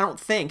 weird. I don't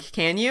think.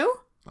 Can you?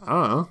 I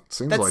don't know.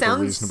 Seems That like sounds-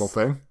 a reasonable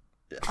thing.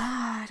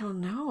 I don't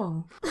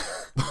know.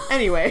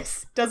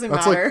 Anyways, doesn't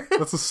That's matter.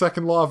 that's the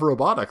second law of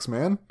robotics,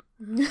 man.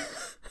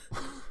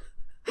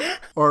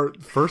 Or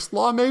first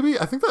law, maybe?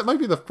 I think that might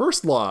be the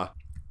first law.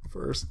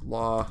 First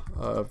law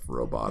of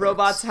robotics.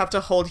 Robots have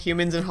to hold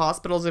humans in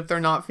hospitals if they're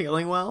not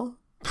feeling well.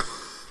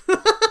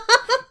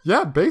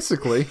 Yeah,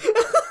 basically.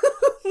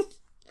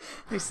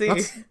 I see.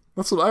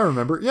 That's what I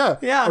remember. Yeah.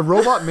 Yeah. A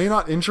robot may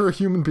not injure a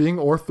human being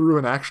or through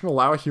an action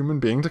allow a human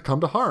being to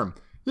come to harm.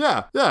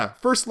 Yeah.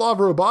 First law of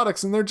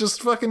robotics, and they're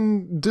just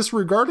fucking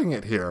disregarding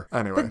it here.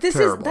 Anyway, But this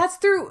terrible. that's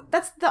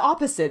the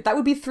opposite. That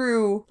would be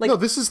through, like, No,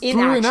 this is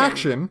through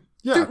inaction.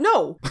 Yeah.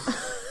 No.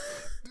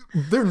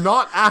 They're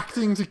not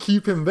acting to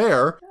keep him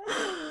there.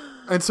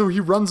 And so he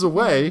runs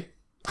away.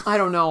 I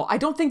don't know. I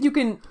don't think you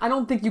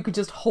could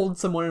just hold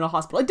someone in a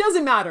hospital. It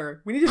doesn't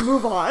matter. We need to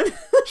move on.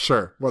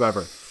 Sure,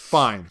 whatever.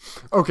 Fine.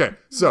 Okay,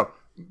 so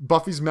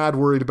Buffy's mad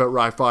worried about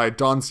Ri-Fi.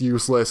 Dawn's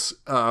useless.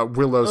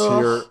 Willow's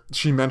here.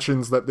 She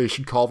mentions that they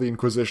should call the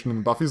Inquisition,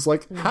 and Buffy's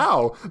like,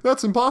 how?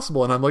 That's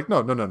impossible. And I'm like,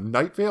 no.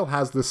 Night Vale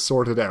has this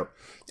sorted out.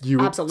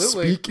 You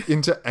Absolutely. speak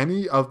into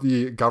any of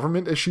the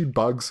government-issued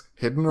bugs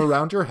hidden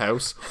around your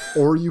house,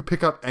 or you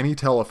pick up any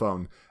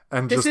telephone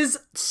and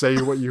say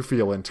what you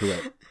feel into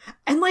it.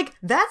 And, like,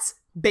 that's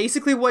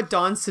basically what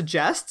Dawn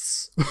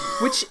suggests,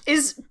 which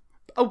is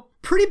a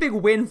pretty big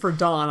win for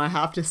Dawn, I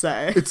have to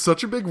say. It's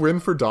such a big win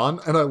for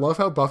Dawn, and I love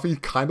how Buffy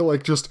kind of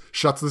like just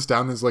shuts this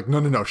down and is like,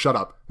 no, shut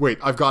up. Wait,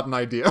 I've got an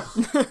idea.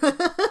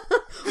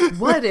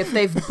 What if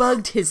they've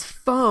bugged his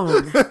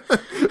phone?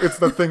 It's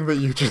the thing that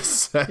you just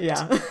said.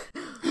 Yeah.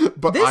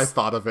 But I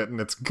thought of it, and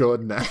it's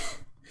good now.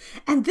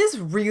 And this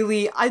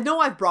really, I know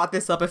I've brought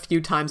this up a few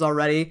times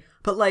already,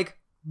 but, like,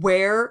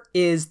 where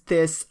is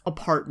this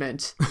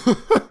apartment?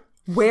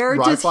 Where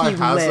does he Ri-Fi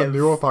has live? a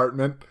new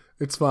apartment.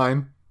 It's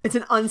fine. It's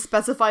an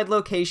unspecified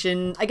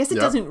location. I guess it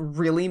Yep. doesn't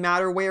really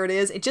matter where it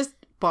is. It just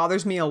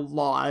bothers me a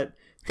lot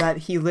that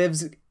he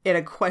lives in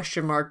a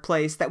question mark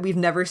place that we've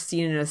never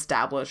seen an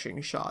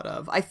establishing shot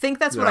of. I think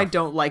that's what Yeah. I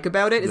don't like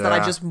about it, is that I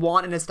Yeah. just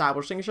want an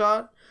establishing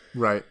shot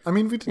Right. I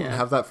mean, we didn't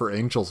have that for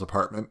Angel's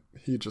apartment.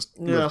 He just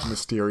lived Ugh.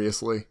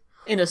 mysteriously.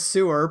 in a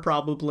sewer,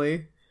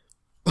 probably.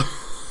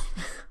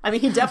 I mean,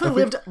 he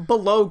definitely lived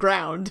below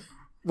ground.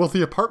 Well,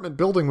 the apartment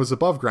building was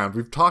above ground.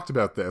 We've talked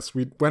about this.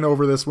 We went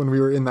over this when we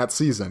were in that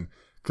season.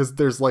 Because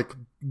there's, like,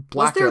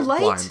 blackout there light?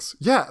 blinds.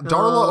 Yeah,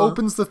 Darla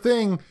opens the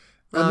thing,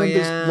 and then yeah.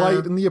 there's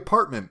light in the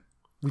apartment.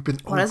 We've been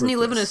Why doesn't he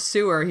live in a this.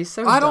 sewer? He's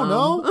so I don't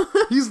dumb. know.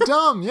 He's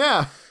dumb,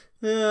 yeah.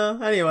 Yeah,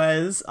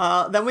 anyways,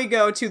 then we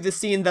go to the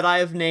scene that I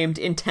have named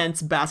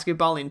Intense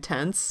Basketball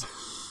Intense.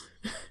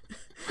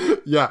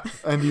 Yeah,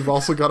 and you've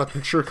also got a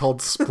picture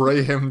called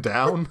Spray Him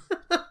Down.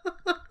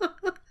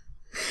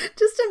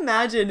 Just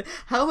imagine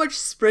how much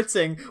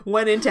spritzing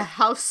went into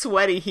how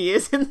sweaty he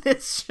is in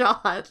this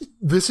shot.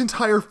 This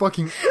entire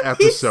fucking He's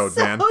episode,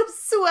 so man.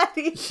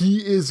 sweaty.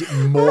 He is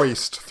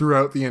moist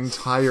throughout the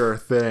entire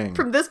thing.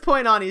 From this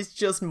point on, he's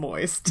just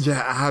moist.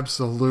 Yeah,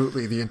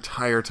 absolutely, the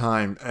entire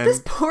time. And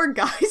This poor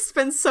guy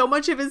spends so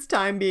much of his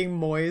time being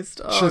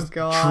moist. Oh, just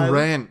God.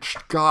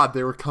 drenched. God,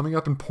 they were coming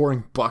up and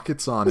pouring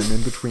buckets on him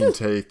in between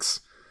takes.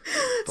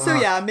 So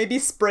yeah, maybe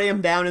spray him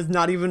down is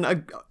not even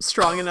a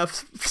strong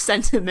enough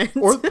sentiment.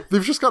 Or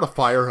they've just got a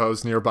fire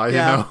hose nearby,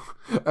 Yeah.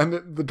 you know?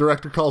 And the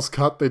director calls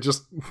cut, they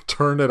just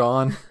turn it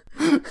on,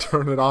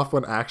 turn it off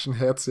when action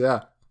hits,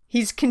 yeah.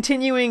 He's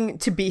continuing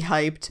to be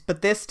hyped,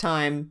 but this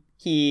time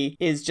he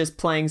is just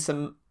playing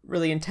some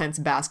really intense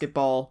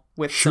basketball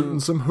with Shooting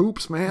some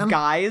hoops, man.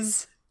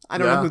 guys. I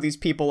don't Yeah. know who these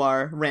people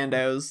are.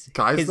 Randos.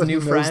 Guys His that new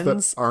he knows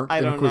friends. that aren't I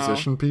don't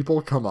Inquisition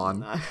people, come on.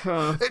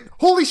 know.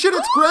 Holy shit,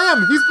 it's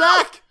Graham! He's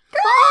back!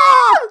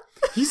 Ah!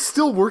 He's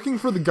still working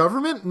for the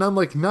government? And I'm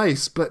like,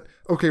 nice, but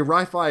okay,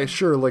 Ri-Fi,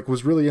 sure, like,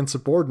 was really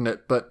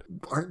insubordinate, but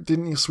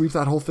didn't you sweep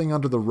that whole thing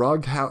under the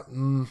rug? How...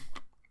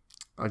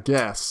 I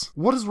guess.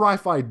 What is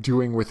Ri-Fi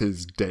doing with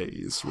his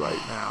days right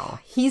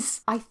now?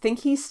 I think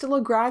he's still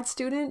a grad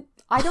student.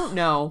 I don't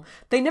know.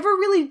 They never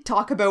really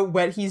talk about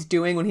what he's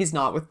doing when he's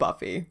not with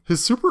Buffy.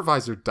 His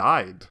supervisor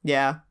died.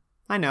 Yeah,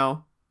 I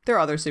know. There are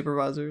other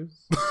supervisors.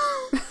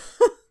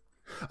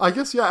 I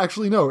guess, yeah,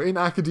 actually, no. In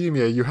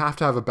academia, you have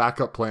to have a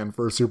backup plan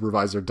for a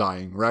supervisor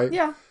dying, right?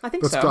 Yeah, I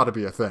think That's so. gotta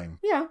be a thing.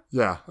 Yeah.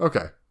 Yeah,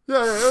 okay.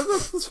 Yeah,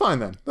 that's fine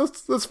then.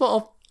 That's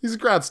fine. He's a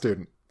grad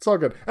student. It's all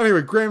good.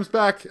 Anyway, Graham's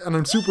back, and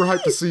I'm super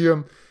hyped to see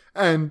him.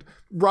 And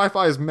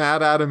Ri-Fi is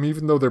mad at him,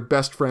 even though they're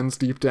best friends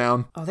deep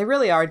down. Oh, they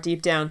really are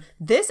deep down.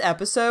 This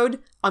episode,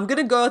 I'm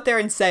gonna go out there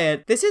and say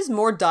it. This is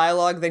more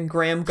dialogue than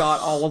Graham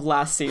got all of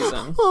last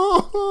season.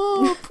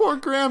 Oh, poor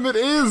Graham, it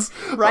is.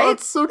 Right? Oh,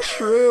 it's so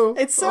true.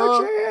 It's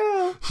so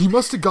true. He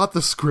must have got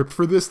the script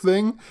for this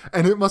thing,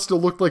 and it must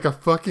have looked like a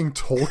fucking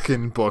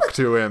Tolkien book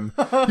to him.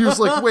 He was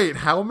like, wait,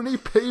 how many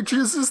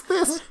pages is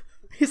this?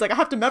 He's like, I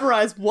have to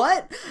memorize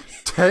what?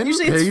 10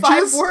 Usually pages? it's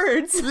 5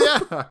 words.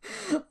 Yeah.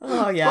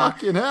 Oh, yeah.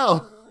 Fucking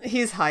hell.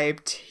 He's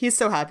hyped. He's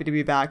so happy to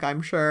be back,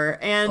 I'm sure.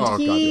 And Oh,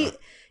 he God, yeah.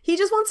 he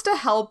just wants to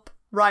help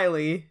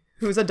Riley,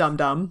 who's a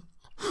dum-dum.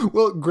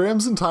 Well,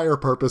 Graham's entire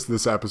purpose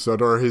this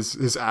episode, or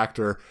his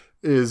actor,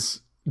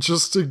 is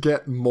just to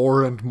get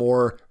more and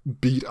more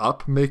beat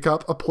up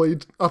makeup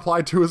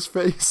applied to his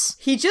face.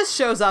 He just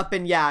shows up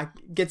and, yeah,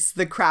 gets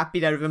the crap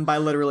beat out of him by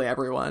literally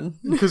everyone.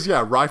 Because,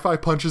 yeah, Ri-Fi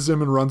punches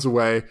him and runs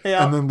away,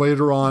 Yeah. and then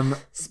later on,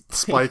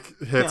 Spike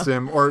hits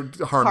him, or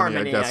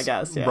Harmony, I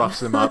guess yeah.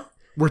 roughs him up,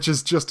 which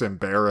is just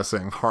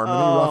embarrassing. Harmony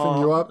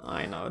roughing you up?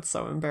 I know, it's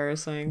so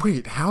embarrassing.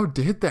 Wait, how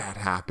did that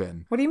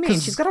happen? What do you mean?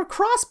 She's got a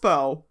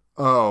crossbow.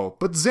 Oh,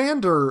 but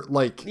Xander,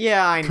 like,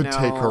 Yeah, I could know.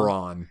 take her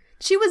on,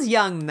 She was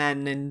young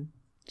then, and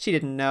she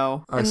didn't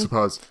know. I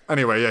suppose.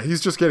 Anyway, yeah,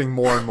 he's just getting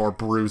more and more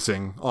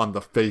bruising on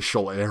the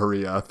facial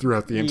area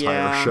throughout the entire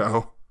Yeah.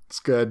 show. It's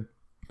good.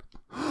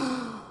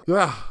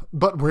 Yeah,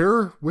 but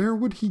where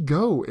would he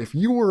go? If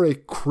you were a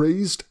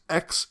crazed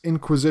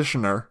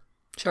ex-inquisitioner,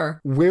 Sure.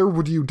 where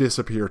would you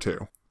disappear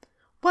to?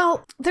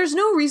 Well, there's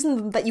no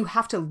reason that you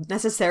have to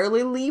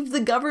necessarily leave the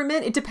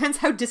government. It depends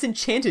how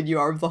disenchanted you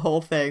are with the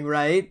whole thing,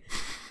 right?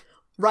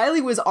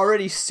 Riley was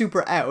already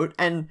super out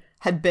and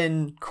had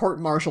been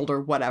court-martialed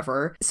or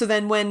whatever. So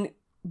then when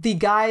the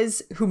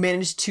guys who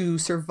managed to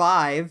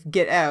survive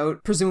get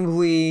out,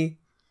 presumably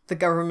the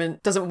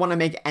government doesn't want to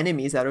make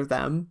enemies out of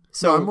them.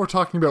 So No, I'm more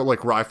talking about,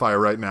 like, Ri-Fi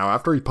right now.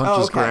 After he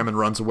punches okay. Graham and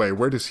runs away,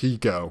 where does he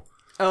go?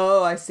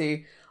 Oh, I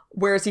see.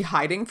 Where is he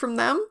hiding from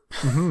them?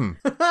 Mm-hmm.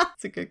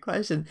 That's a good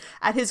question.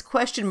 At his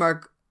question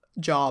mark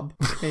job,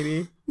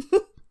 maybe.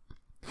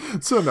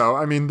 So, no,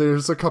 I mean,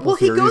 there's a couple Well,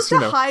 he theories, goes to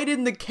you know. hide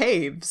in the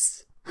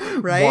caves,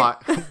 right?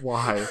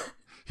 Why?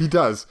 He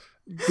does.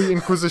 The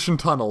Inquisition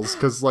tunnels,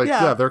 because, like,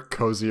 Yeah. yeah, they're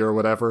cozy or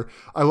whatever.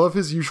 I love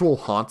his usual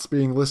haunts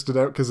being listed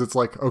out, because it's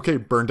like, okay,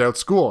 burned out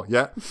school.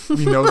 Yeah,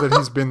 we know that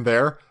he's been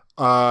there.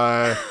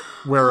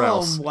 Where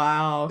else? Oh,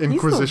 wow. He's the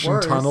Inquisition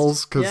worst.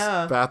 tunnels, because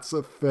Yeah. that's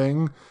a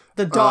thing.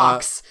 The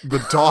docks.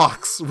 The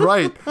docks,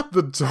 right.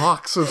 The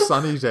docks of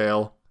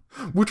Sunnydale,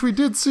 which we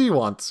did see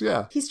once,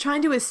 yeah. He's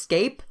trying to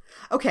escape.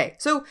 Okay,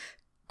 so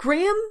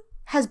Graham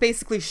has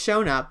basically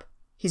shown up.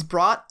 He's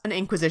brought an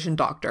Inquisition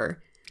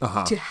doctor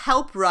to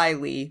help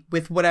Riley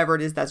with whatever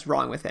it is that's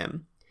wrong with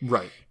him.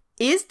 Right.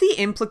 Is the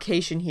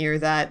implication here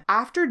that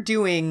after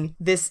doing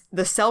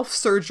the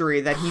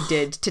self-surgery that he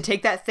did to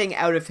take that thing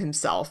out of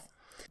himself,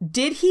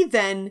 did he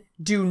then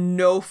do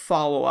no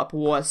follow-up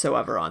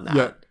whatsoever on that?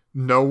 Yet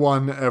no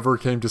one ever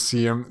came to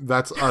see him.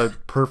 That's a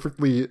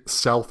perfectly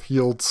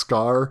self-healed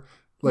scar.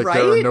 Like,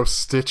 there are Right? no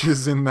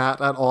stitches in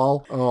that at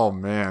all. Oh,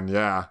 man,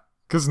 yeah.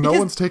 Because no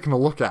one's taken a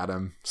look at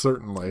him,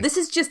 certainly. This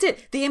is just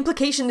it. The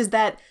implication is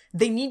that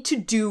they need to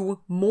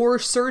do more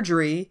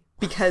surgery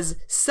because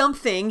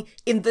something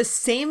in the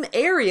same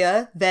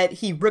area that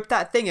he ripped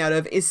that thing out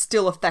of is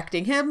still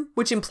affecting him,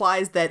 which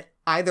implies that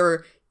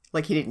either,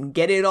 like, he didn't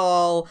get it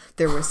all,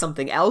 there was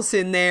something else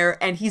in there,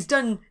 and he's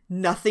done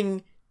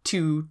nothing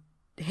to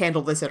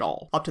handle this at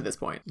all up to this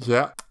point.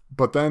 Yeah.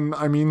 But then,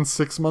 I mean,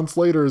 6 months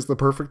later is the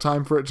perfect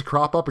time for it to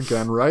crop up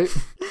again, right?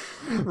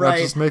 Right.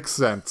 That just makes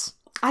sense.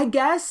 I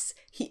guess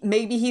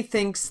maybe he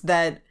thinks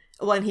that,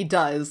 well, and he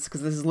does,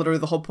 because this is literally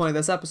the whole point of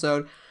this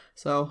episode,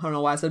 so I don't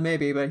know why I said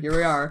maybe, but here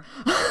we are.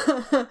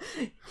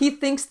 He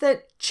thinks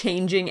that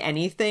changing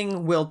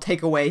anything will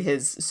take away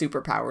his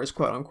superpowers,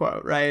 quote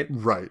unquote, right?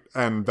 Right.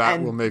 And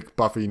that will make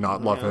Buffy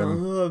not love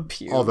him.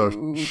 Puke.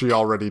 Although she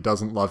already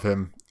doesn't love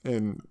him,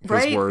 in his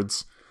Right?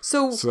 words.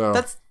 So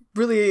that's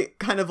really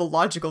kind of a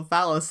logical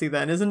fallacy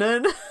then, isn't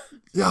it?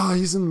 Yeah,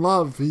 he's in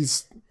love.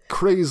 He's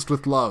crazed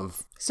with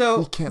love.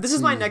 So He can't this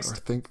is my see next, or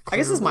think I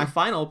guess this is my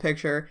final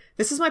picture.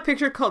 This is my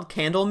picture called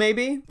Candle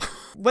Maybe.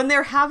 When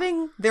they're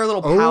having their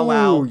little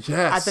powwow yes.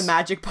 at the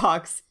magic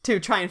box to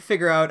try and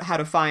figure out how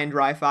to find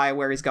Ri-Fi,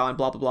 where he's gone,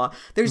 blah, blah, blah.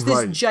 There's this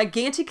Right.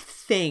 gigantic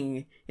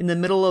thing in the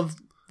middle of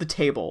the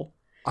table.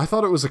 I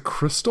thought it was a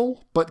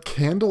crystal, but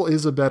candle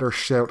is a better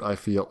shout, I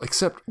feel.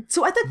 Except,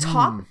 So at the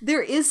top,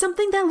 there is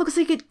something that looks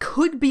like it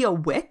could be a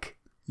wick.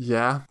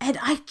 yeah. And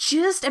I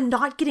just am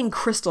not getting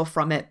crystal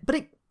from it.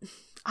 But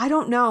I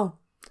don't know.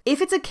 If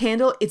it's a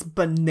candle, it's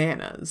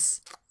bananas.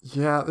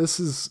 Yeah, this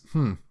is,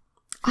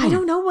 I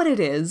don't know what it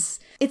is.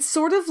 It's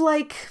sort of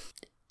like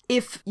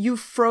if you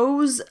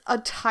froze a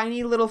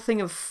tiny little thing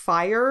of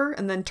fire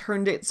and then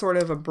turned it sort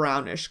of a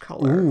brownish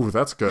color. Ooh,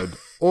 that's good.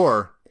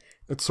 Or,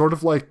 it's sort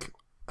of like,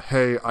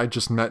 hey, I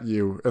just met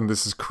you, and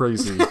this is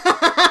crazy,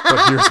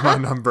 but here's my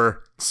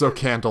number, so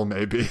candle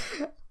maybe.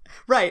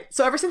 Right.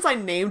 So ever since I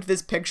named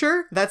this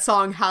picture, that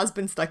song has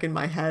been stuck in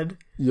my head.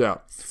 Yeah.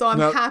 So I'm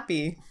Now,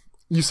 happy.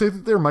 You say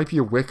that there might be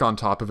a wick on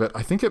top of it.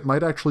 I think it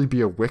might actually be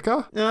a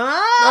Wicca.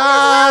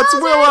 Ah, It's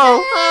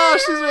Willow! Ah,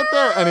 she's right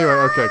there! Anyway,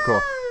 okay, cool.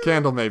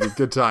 Candle maybe.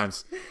 Good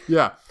times.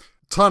 Yeah.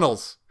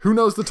 Tunnels. Who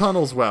knows the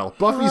tunnels well?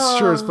 Buffy's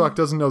sure as fuck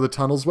doesn't know the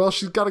tunnels well.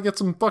 She's got to get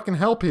some fucking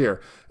help here.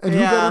 And who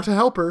Yeah. better to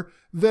help her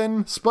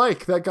than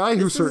Spike, that guy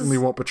who certainly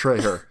won't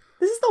betray her.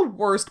 This is the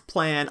worst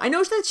plan. I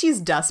know that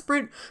she's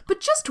desperate, but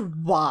just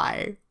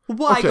why?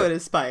 Why Okay. go to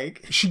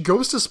Spike? She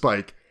goes to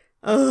Spike,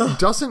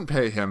 doesn't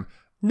pay him,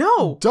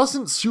 No.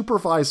 doesn't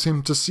supervise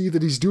him to see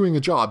that he's doing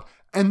a job,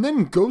 and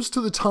then goes to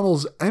the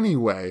tunnels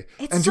anyway.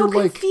 It's and so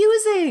you're like,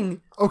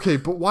 confusing. okay,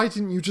 but why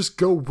didn't you just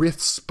go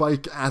with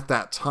Spike at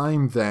that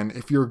time then,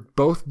 if you're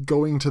both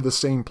going to the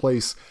same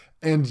place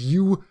and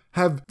you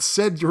have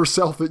said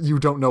yourself that you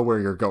don't know where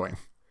you're going?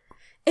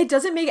 It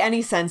doesn't make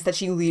any sense that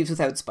she leaves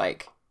without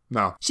Spike.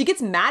 No. She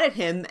gets mad at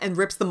him and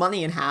rips the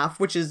money in half,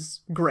 which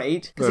is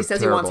great because he That's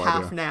says he wants terrible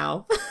half idea.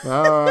 now.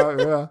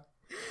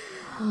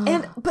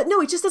 Yeah. But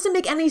no, it just doesn't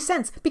make any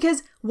sense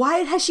because why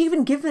has she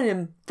even given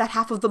him that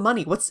half of the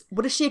money?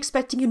 What is she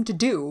expecting him to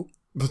do?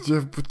 Honestly,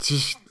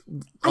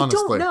 I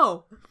don't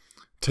know.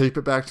 Tape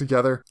it back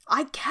together.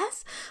 I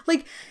guess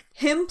like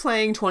him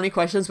playing 20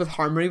 Questions with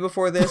Harmony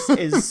before this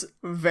is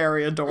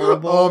very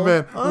adorable. Oh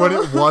man, when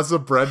it was a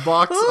bread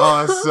box, oh,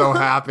 I was so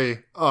happy.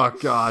 Oh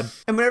god.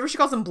 And whenever she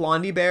calls him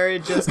Blondie Bear,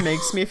 it just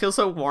makes me feel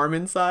so warm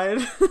inside.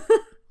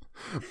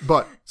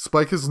 But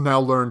Spike has now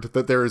learned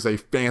that there is a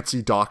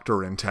fancy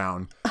doctor in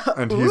town.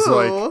 And he's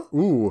like,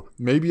 ooh,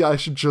 maybe I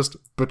should just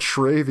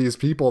betray these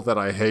people that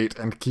I hate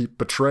and keep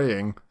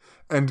betraying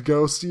and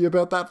go see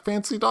about that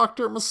fancy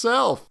doctor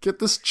myself. Get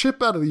this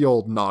chip out of the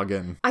old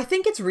noggin. I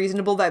think it's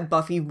reasonable that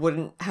Buffy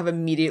wouldn't have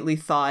immediately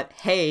thought,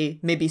 hey,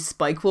 maybe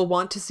Spike will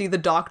want to see the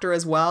doctor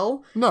as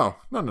well. No.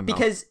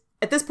 Because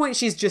at this point,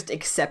 she's just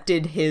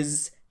accepted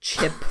his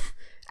chip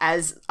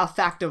as a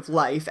fact of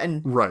life.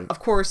 And Right. of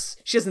course,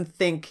 she doesn't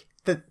think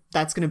that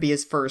that's going to be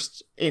his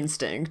first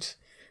instinct.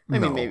 I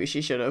mean, maybe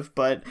she should have,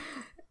 but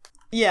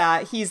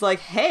yeah, he's like,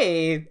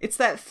 hey, it's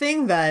that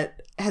thing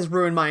that has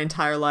ruined my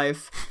entire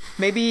life.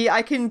 Maybe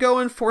I can go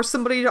and force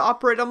somebody to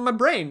operate on my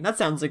brain. That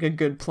sounds like a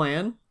good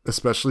plan.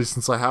 Especially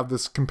since I have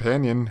this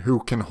companion who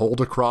can hold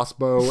a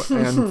crossbow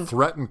and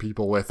threaten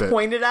people with it.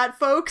 Pointed at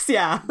folks,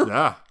 yeah.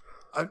 Yeah.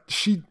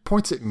 She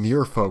points it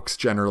near folks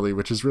generally,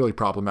 which is really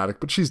problematic,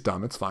 but she's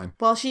dumb. It's fine.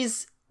 Well,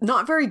 she's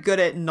not very good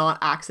at not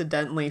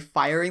accidentally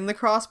firing the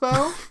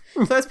crossbow,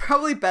 so it's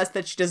probably best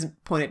that she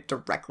doesn't point it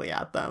directly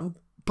at them.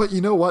 But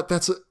you know what?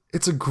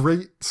 It's a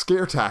great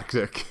scare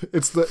tactic.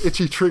 It's the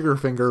itchy trigger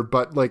finger,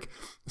 but like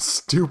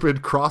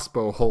stupid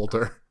crossbow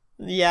holder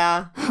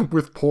Yeah.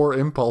 with poor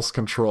impulse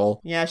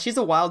control. Yeah, she's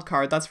a wild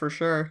card, that's for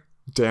sure.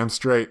 Damn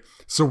straight.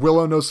 So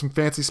Willow knows some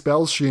fancy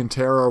spells. She and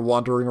Tara are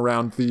wandering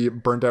around the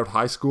burned out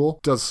high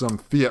school, does some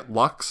Fiat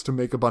Lux to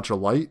make a bunch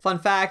of light. Fun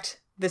fact,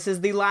 this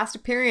is the last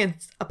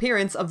appearance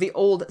of the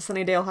old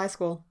Sunnydale High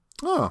School.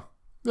 Oh,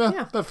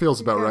 yeah. That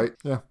feels about right.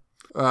 Yeah.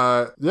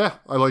 Yeah,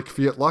 I like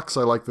Fiat Lux.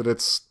 I like that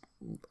it's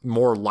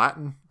more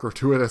Latin.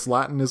 Gratuitous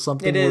Latin is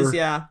something It is, we're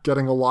yeah.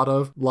 getting a lot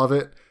of. Love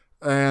it.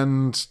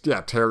 And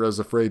yeah, Tara's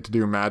afraid to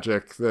do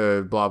magic,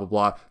 blah, blah,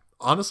 blah.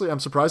 Honestly, I'm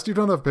surprised you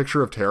don't have a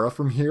picture of Tara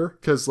from here,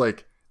 because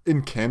like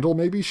in Candle,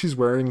 maybe she's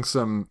wearing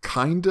some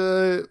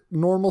kinda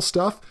normal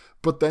stuff,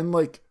 but then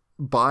like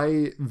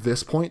by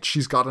this point,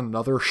 she's got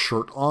another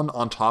shirt on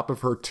top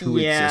of her two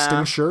Yeah.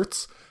 existing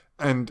shirts,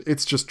 and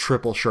it's just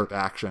triple shirt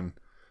action.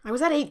 I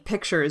was at 8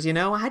 pictures, you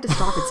know? I had to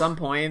stop at some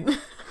point.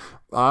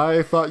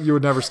 I thought you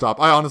would never stop.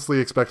 I honestly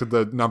expected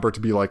the number to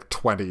be like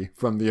 20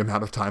 from the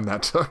amount of time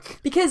that took.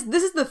 Because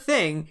this is the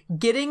thing,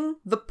 getting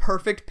the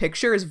perfect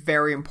picture is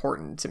very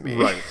important to me.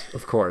 Right,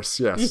 of course,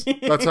 yes.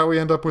 That's how we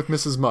end up with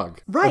Mrs.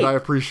 Mugg. Right. And I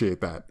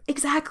appreciate that.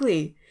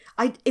 Exactly.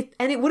 And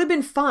it would have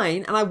been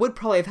fine, and I would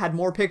probably have had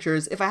more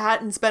pictures if I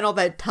hadn't spent all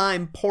that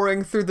time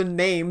pouring through the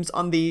names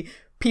on the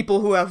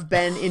people who have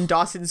been in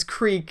Dawson's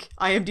Creek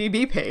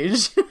IMDb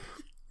page.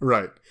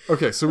 Right.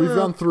 Okay, so we've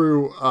gone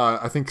through,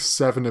 I think,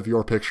 7 of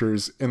your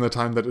pictures in the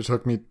time that it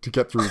took me to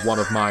get through one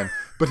of mine.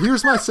 But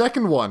here's my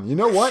second one. You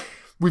know what?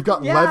 We've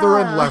got Yeah. leather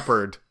and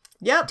leopard.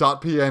 Yep.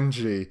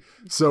 .png.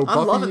 So I'm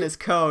Buffy, loving this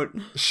coat.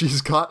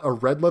 she's got a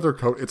red leather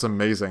coat. It's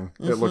amazing.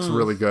 It looks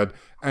really good.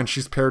 And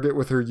she's paired it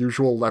with her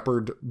usual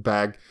leopard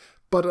bag.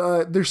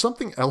 But there's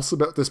something else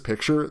about this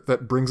picture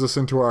that brings us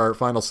into our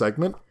final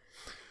segment.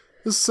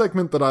 This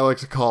segment that I like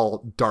to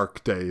call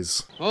Dark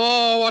Days.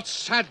 Oh, what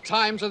sad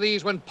times are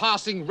these when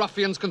passing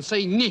ruffians can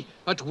say "ni"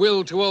 at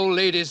will to old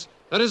ladies.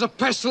 There is a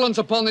pestilence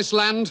upon this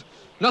land.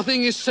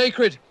 Nothing is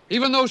sacred.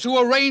 Even those who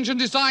arrange and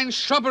design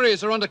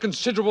shrubberies are under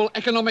considerable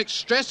economic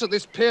stress at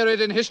this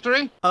period in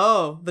history.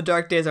 Oh, the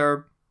Dark Days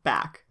are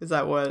back. Is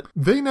that what?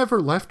 They never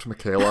left,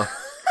 Michaela.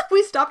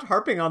 We stopped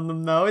harping on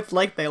them, though. It's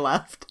like they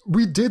left.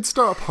 We did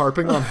stop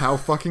harping on how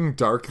fucking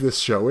dark this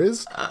show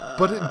is,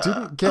 but it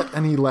didn't get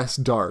any less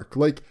dark.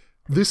 Like,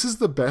 this is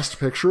the best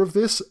picture of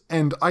this,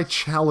 and I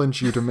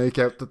challenge you to make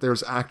out that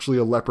there's actually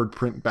a leopard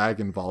print bag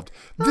involved.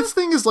 This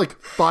thing is like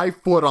 5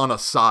 foot on a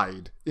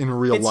side in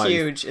real life. It's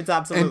huge. It's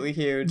absolutely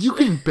huge. You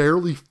can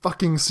barely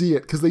fucking see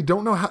it because they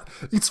don't know how.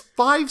 It's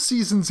 5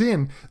 seasons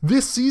in.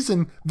 This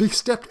season, they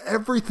stepped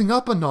everything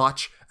up a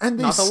notch, and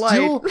they Not the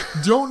still light.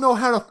 don't know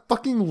how to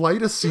fucking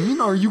light a scene?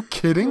 Are you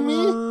kidding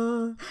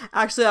me?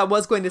 Actually, I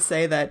was going to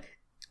say that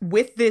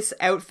with this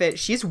outfit,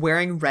 she's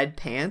wearing red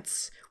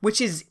pants, which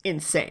is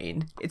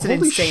insane. It's an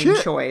Holy insane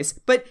shit. choice.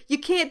 But you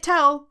can't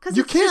tell because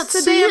You it's can't just so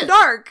see damn it.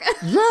 dark.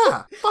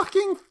 Yeah,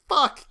 fucking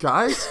fuck,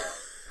 guys.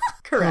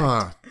 Correct.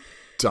 Ah,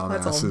 That's all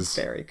dumbasses.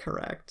 very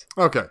correct.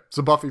 Okay,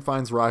 so Buffy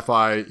finds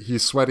Ri-Fi.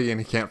 He's sweaty and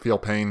he can't feel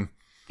pain.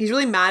 He's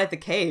really mad at the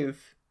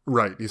cave.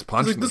 Right, he's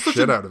punching the "This is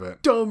shit such a out of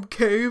it. Dumb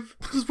cave.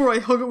 This is where I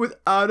hung out with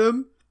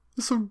Adam.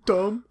 It's so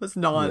dumb. That's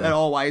not at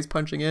all why he's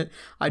punching it.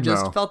 I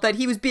just No. felt that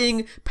he was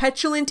being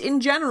petulant in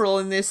general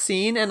in this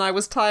scene, and I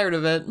was tired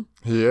of it.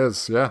 He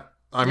is, yeah.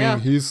 I mean, Yeah.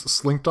 he's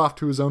slinked off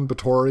to his own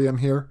Batorium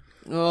here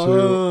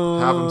to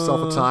have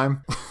himself a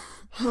time.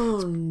 Oh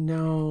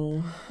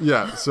no.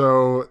 Yeah,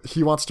 so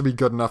he wants to be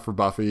good enough for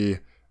Buffy.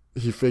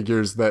 He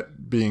figures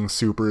that being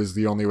super is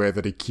the only way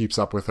that he keeps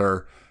up with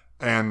her.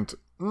 And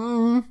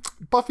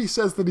Buffy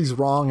says that he's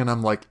wrong, and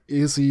I'm like,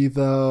 is he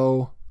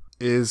though?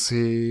 Is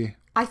he?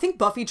 I think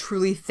Buffy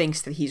truly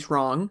thinks that he's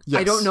wrong. I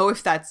Yes. don't know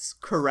if that's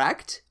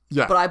correct,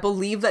 Yeah. but I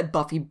believe that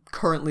Buffy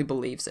currently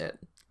believes it.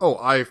 Oh,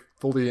 I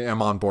fully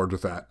am on board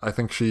with that. I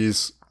think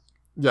she's,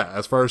 yeah,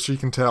 as far as she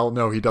can tell,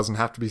 no, he doesn't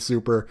have to be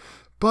super.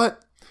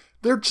 But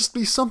there'd just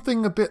be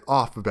something a bit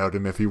off about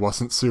him if he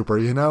wasn't super,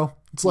 you know?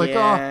 It's like,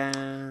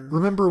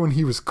 remember when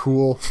he was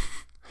cool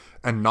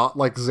and not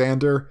like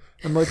Xander?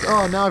 And like,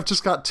 oh, now I've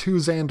just got 2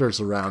 Xanders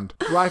around.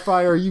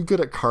 Ri-Fi, are you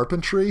good at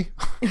carpentry?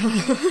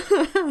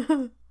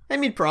 I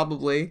mean,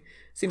 probably.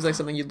 Seems like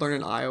something you'd learn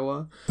in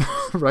Iowa.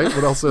 Right?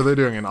 What else are they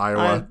doing in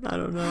Iowa? I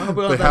don't know. I hope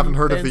we don't They have haven't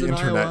heard of fans the in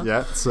internet Iowa.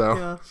 yet, so.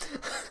 Yeah.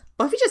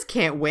 Buffy just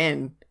can't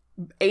win.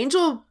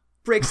 Angel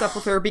breaks up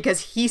with her because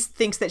he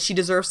thinks that she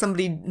deserves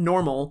somebody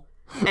normal.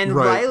 And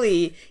Right.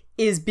 Riley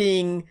is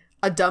being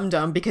a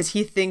dum-dum because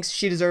he thinks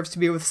she deserves to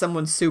be with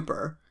someone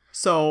super.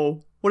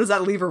 So, what does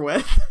that leave her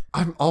with?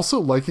 I'm also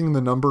liking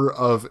the number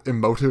of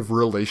emotive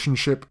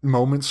relationship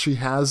moments she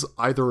has,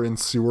 either in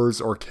sewers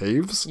or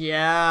caves.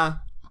 Yeah.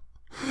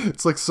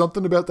 It's like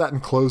something about that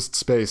enclosed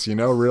space, you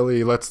know,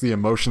 really lets the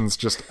emotions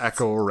just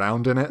echo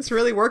around in it. It's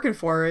really working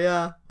for her,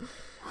 yeah.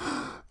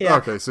 Yeah.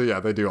 Okay, so yeah,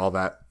 they do all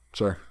that.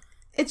 Sure.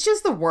 It's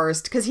just the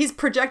worst because he's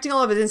projecting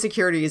all of his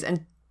insecurities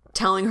and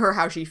telling her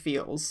how she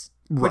feels,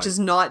 Right. which is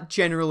not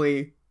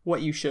generally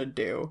what you should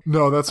do.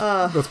 No, that's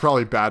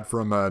probably bad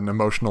from an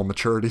emotional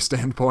maturity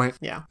standpoint.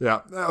 Yeah.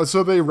 Yeah.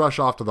 So they rush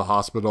off to the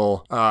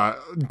hospital.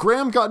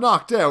 Graham got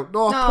knocked out.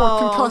 Oh,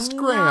 poor concussed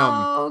Graham.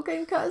 No,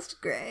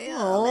 concussed Graham.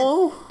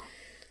 Oh.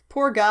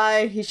 Poor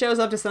guy. He shows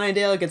up to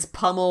Sunnydale, gets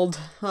pummeled.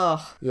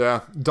 Ugh.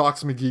 Yeah,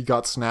 Dox McGee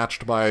got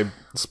snatched by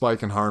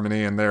Spike and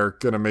Harmony, and they're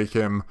gonna make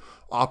him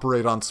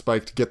operate on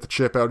Spike to get the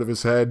chip out of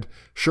his head.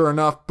 Sure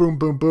enough, boom,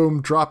 boom,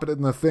 boom, drop it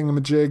in the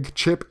thingamajig.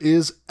 Chip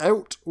is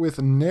out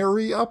with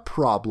nary a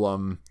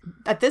problem.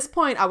 At this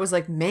point, I was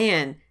like,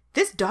 man,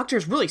 this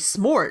doctor's really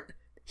smart.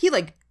 He,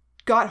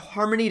 got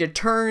Harmony to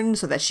turn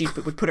so that she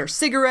would put her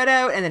cigarette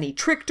out, and then he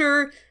tricked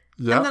her.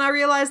 Yeah, And then I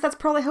realized that's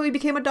probably how he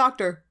became a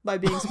doctor, by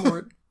being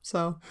smart.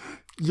 So,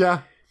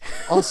 yeah.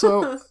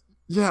 Also,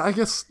 yeah, I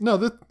guess, no,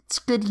 that's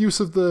good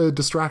use of the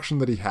distraction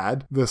that he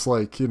had. This,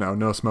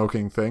 no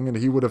smoking thing, and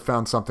he would have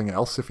found something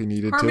else if he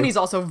needed Harmony's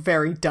also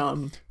very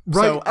dumb.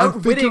 Right, So, I'm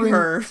outwitting figuring-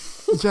 her.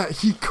 to. Yeah,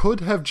 he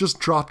could have just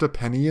dropped a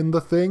penny in the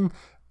thing,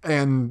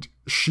 and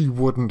she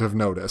wouldn't have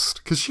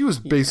noticed, because she was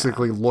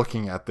basically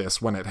looking at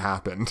this when it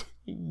happened.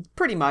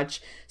 Pretty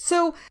much.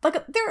 So,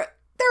 there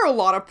are a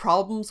lot of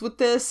problems with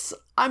this.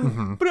 We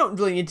don't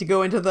really need to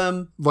go into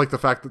them. Like the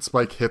fact that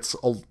Spike hits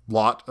a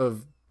lot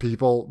of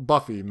people,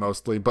 Buffy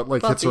mostly, but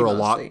hits Buffy her a mostly,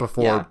 lot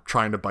before yeah.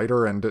 trying to bite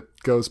her, and it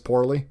goes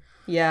poorly.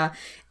 Yeah.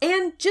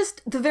 And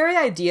just the very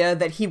idea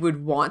that he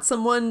would want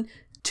someone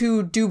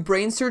to do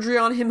brain surgery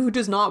on him who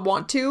does not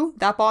want to,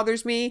 that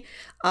bothers me.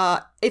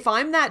 If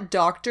I'm that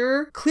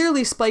doctor,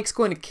 clearly Spike's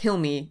going to kill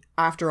me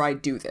after I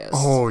do this.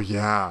 Oh,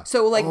 yeah.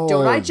 So,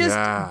 don't I just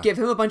yeah. give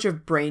him a bunch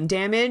of brain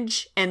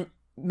damage and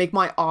make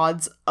my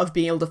odds of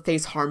being able to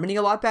face Harmony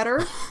a lot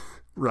better?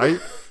 Right?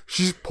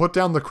 She's put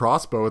down the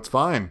crossbow, it's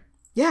fine.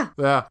 Yeah.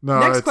 Yeah, no,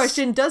 Next it's-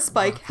 question, does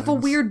Spike have a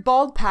weird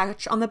bald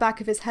patch on the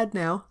back of his head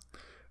now?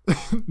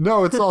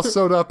 No, it's all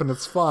sewed up and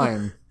it's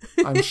fine.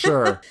 I'm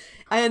sure.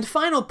 And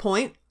final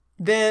point,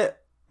 the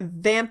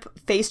vamp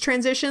face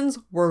transitions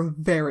were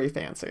very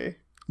fancy.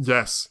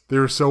 Yes, they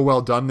were so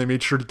well done. They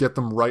made sure to get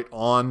them right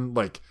on,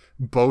 like,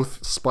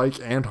 both Spike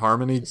and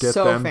Harmony get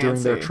So them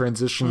doing their fancy.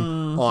 transition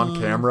on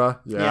camera.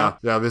 Yeah.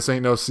 This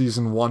ain't no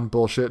season 1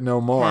 bullshit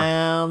no more.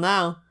 Hell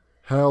no.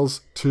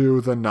 Hells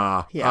to the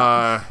nah.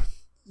 Yeah.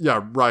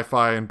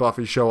 Ri-Fi and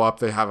Buffy show up.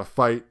 They have a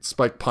fight.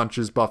 Spike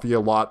punches Buffy a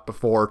lot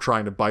before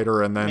trying to bite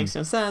her, and then Makes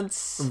no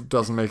sense.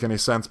 doesn't make any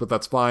sense, but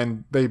that's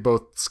fine. They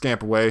both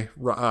scamp away.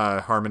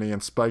 Harmony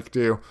and Spike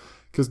do,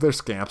 because they're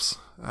scamps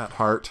at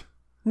heart.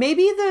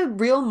 Maybe the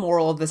real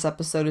moral of this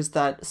episode is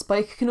that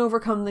Spike can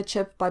overcome the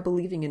chip by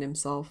believing in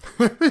himself.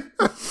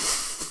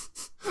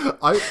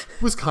 I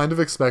was kind of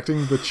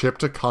expecting the chip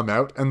to come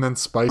out and then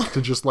Spike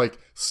to just, like,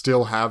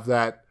 still have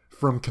that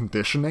from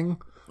conditioning.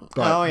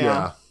 But, Oh,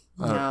 yeah.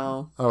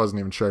 No. I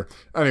wasn't even sure.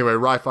 Anyway,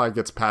 Ri-Fi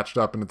gets patched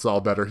up and it's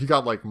all better. He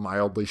got, like,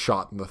 mildly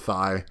shot in the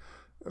thigh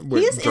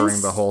is during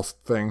in the whole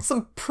thing.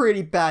 Some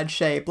pretty bad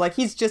shape. Like,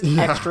 he's just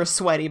extra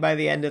sweaty by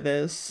the end of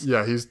this.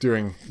 Yeah, he's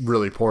doing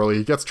really poorly.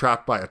 He gets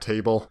trapped by a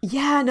table.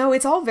 Yeah, no,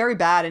 it's all very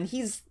bad, and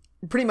he's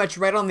pretty much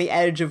right on the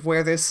edge of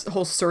where this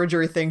whole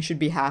surgery thing should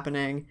be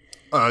happening.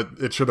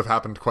 It should have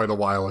happened quite a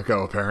while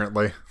ago,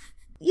 apparently.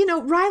 You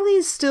know,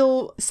 Riley's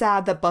still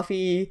sad that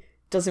Buffy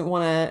doesn't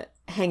want to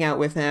hang out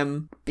with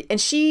him, and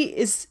he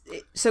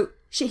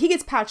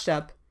gets patched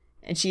up,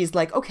 and she's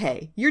like,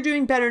 okay, you're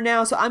doing better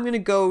now, so I'm gonna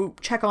go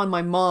check on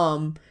my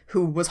mom,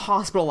 who was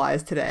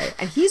hospitalized today.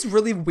 And he's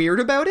really weird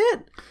about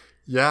it.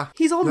 Yeah.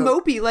 He's all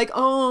mopey, like,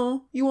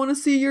 oh, you want to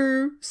see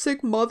your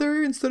sick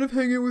mother instead of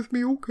hanging with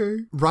me? Okay.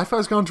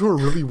 Ri-Fi's gone to a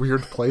really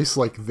weird place,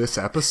 like, this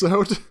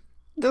episode.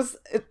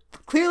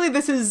 Clearly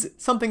this is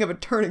something of a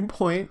turning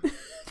point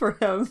for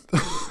him.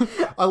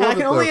 I love I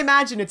can only though.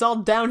 imagine it's all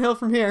downhill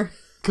from here.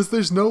 Because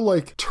there's no,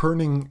 like,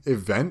 turning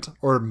event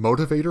or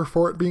motivator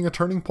for it being a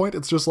turning point.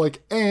 It's just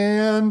like,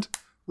 and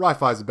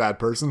Ri-Fi's a bad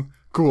person.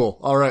 Cool.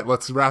 All right,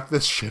 let's wrap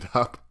this shit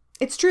up.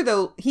 It's true,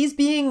 though. He's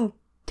being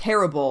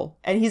terrible,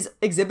 and he's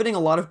exhibiting a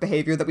lot of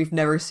behavior that we've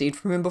never seen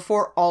from him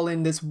before, all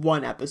in this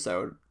one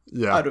episode.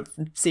 Yeah. Out of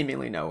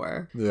seemingly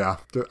nowhere. Yeah.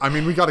 I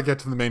mean, we got to get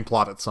to the main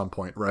plot at some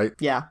point, right?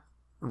 Yeah.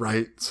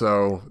 Right?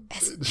 So,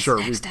 sure.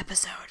 Next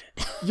episode.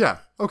 Yeah.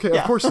 Okay,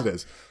 of course it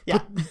is. Yeah.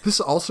 But this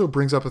also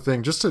brings up a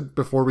thing, just to,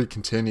 before we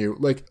continue,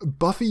 like,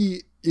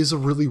 Buffy is a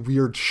really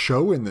weird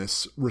show in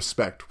this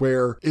respect,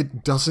 where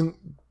it doesn't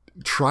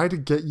try to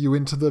get you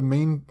into the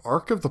main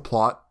arc of the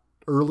plot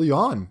early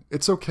on.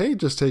 It's okay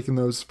just taking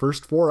those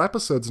first 4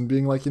 episodes and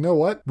being like, you know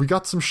what? We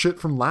got some shit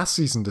from last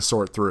season to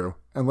sort through,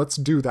 and let's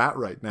do that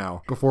right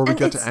now before we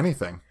get to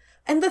anything.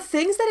 And the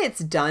things that it's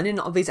done in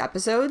all these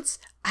episodes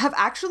have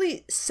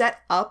actually set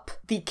up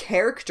the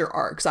character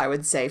arcs, I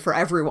would say, for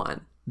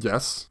everyone.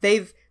 Yes.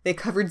 They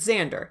covered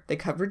Xander. They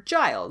covered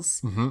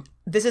Giles. Mm-hmm.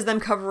 This is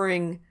them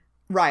covering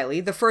Riley.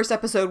 The first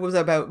episode was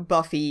about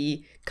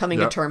Buffy coming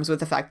to terms with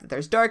the fact that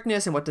there's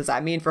darkness and what does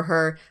that mean for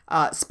her.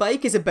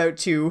 Spike is about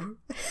to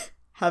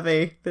have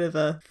a bit of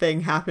a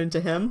thing happen to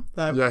him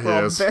that Yeah, he we're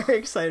all is. very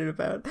excited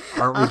about.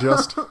 Aren't we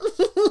just?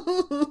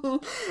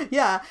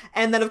 Yeah.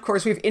 And then, of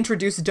course, we've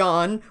introduced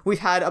Dawn. We've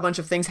had a bunch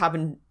of things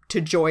happen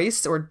to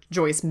Joyce, or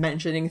Joyce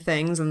mentioning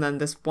things, and then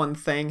this one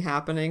thing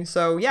happening.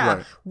 So, yeah,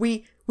 Right.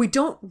 we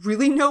don't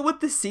really know what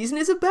this season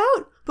is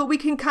about, but we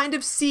can kind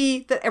of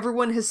see that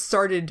everyone has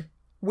started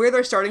where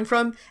they're starting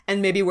from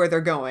and maybe where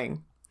they're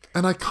going.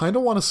 And I kind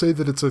of want to say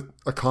that it's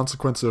a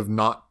consequence of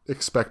not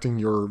expecting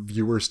your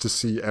viewers to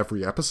see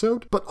every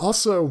episode. But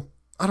also,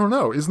 I don't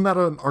know, isn't that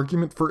an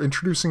argument for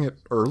introducing it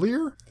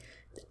earlier?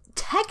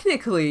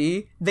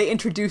 Technically, they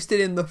introduced it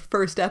in the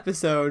first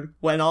episode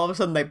when all of a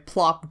sudden they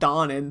plopped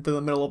Dawn into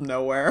the middle of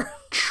nowhere.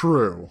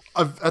 True.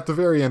 At the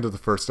very end of the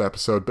first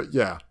episode, but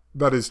yeah,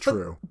 that is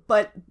true.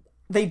 But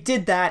they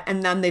did that,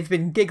 and then they've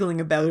been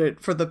giggling about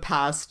it for the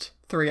past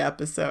 3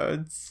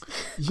 episodes.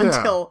 Yeah.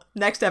 Until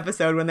next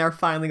episode when they're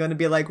finally going to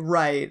be like,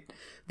 right,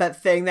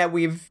 that thing that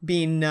we've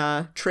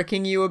been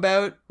tricking you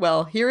about,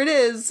 well, here it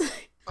is.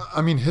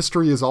 I mean,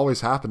 history is always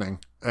happening,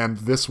 and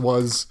this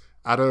was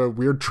at a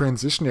weird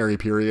transitionary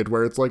period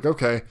where it's like,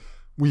 okay,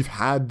 we've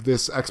had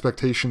this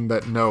expectation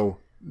that no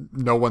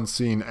one's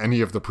seen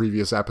any of the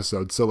previous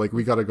episodes, so like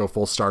we gotta go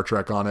full Star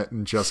Trek on it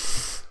and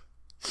just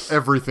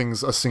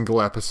everything's a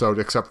single episode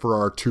except for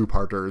our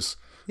 2-parters,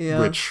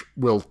 which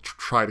we'll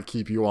try to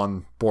keep you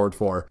on board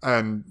for.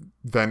 And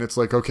then it's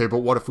like, okay, but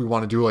what if we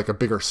want to do like a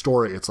bigger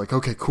story? It's like,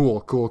 okay,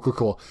 cool.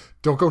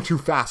 Don't go too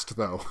fast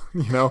though,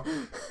 you know?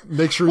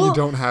 Make sure you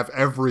don't have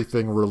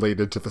everything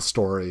related to the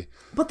story.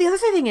 But the other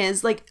thing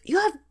is, like,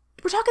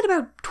 we're talking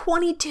about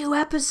 22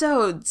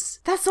 episodes.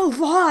 That's a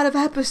lot of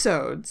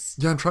episodes.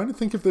 Yeah, I'm trying to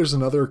think if there's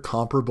another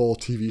comparable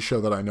TV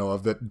show that I know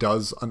of that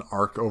does an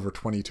arc over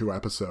 22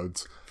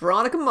 episodes.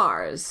 Veronica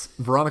Mars.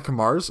 Veronica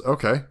Mars,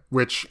 okay,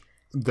 which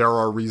there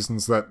are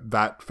reasons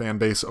that fan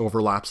base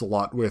overlaps a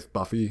lot with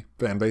Buffy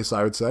fan base,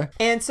 I would say.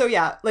 And so,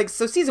 yeah,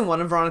 so season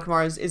 1 of Veronica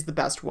Mars is the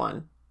best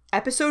one.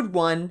 Episode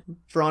 1,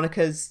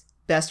 Veronica's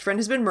best friend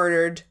has been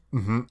murdered.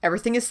 Mm-hmm.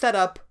 Everything is set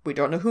up. We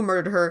don't know who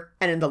murdered her.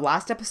 And in the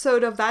last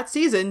episode of that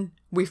season,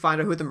 we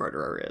find out who the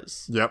murderer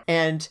is. Yep.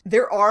 And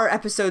there are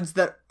episodes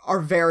that are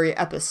very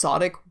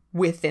episodic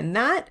within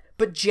that,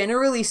 but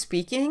generally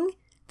speaking,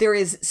 there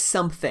is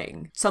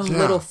something, some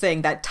little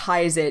thing that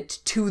ties it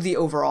to the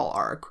overall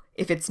arc,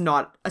 if it's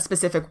not a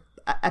specific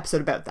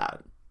episode about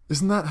that.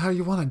 Isn't that how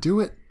you want to do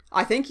it?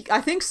 I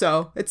think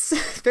so. It's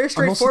very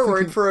straightforward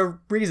thinking, for a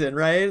reason,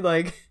 right?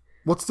 Like,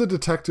 what's the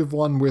detective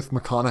one with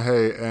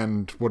McConaughey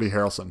and Woody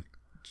Harrelson?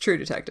 True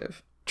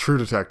Detective. True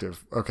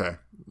Detective. Okay.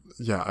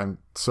 Yeah, I'm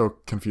so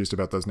confused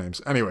about those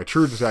names. Anyway,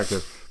 True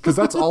Detective. Because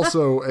that's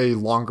also a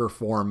longer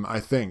form, I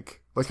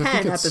think. Like, 10 I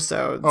think it's,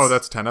 episodes. Oh,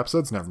 that's 10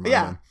 episodes? Never mind.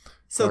 Yeah. Then.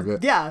 So, Okay.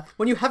 yeah,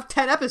 when you have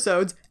 10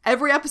 episodes,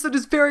 every episode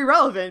is very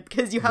relevant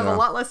because you have a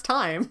lot less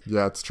time.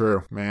 Yeah, it's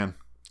true. Man,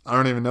 I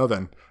don't even know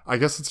then. I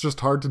guess it's just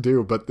hard to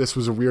do, but this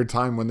was a weird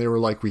time when they were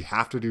like, we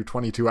have to do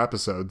 22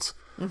 episodes.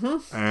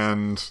 Mm-hmm.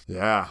 And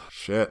yeah,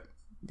 shit.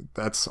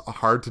 That's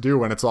hard to do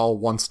when it's all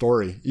one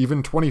story.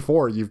 Even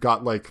 24, you've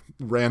got like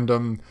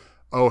random,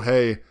 oh,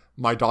 hey,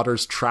 my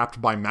daughter's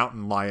trapped by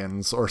mountain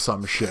lions or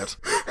some shit.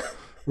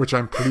 Which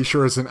I'm pretty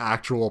sure is an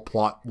actual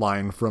plot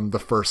line from the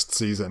first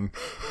season.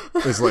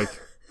 Is like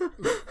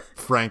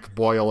Frank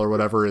Boyle or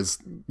whatever his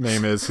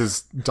name is,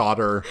 his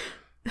daughter,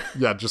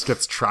 just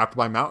gets trapped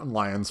by mountain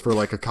lions for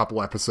like a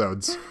couple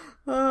episodes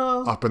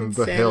up in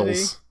the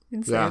hills.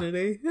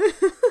 Insanity.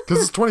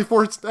 Because it's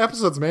 24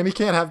 episodes, man. You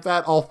can't have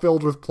that all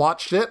filled with plot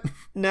shit.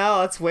 No,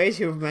 that's way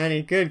too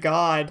many. Good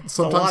God. It's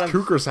Sometimes a lot of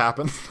cougars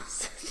happen.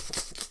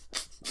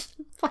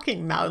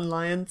 fucking mountain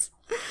lions.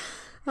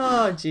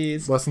 Oh,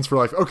 jeez. Lessons for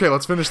life. Okay,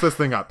 let's finish this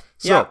thing up.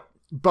 So, Yeah.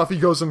 Buffy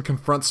goes and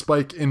confronts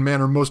Spike in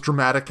manner most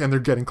dramatic, and they're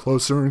getting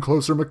closer and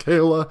closer,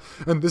 Michaela.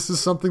 And this is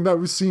something that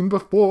we've seen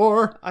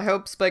before. I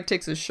hope Spike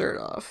takes his shirt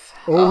off.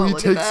 Oh, he look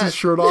at takes that. his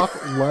shirt off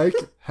like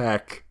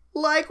heck.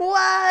 Like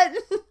what?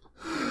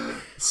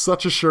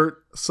 Such a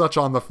shirt, such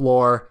on the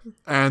floor.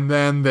 And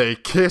then they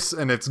kiss,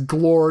 and it's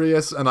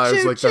glorious. And I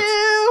was like, that's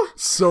Choo-choo!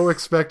 so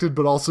expected,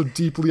 but also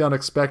deeply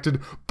unexpected.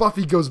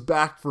 Buffy goes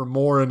back for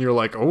more, and you're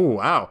like, oh,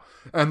 wow.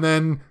 And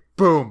then,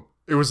 boom.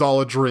 It was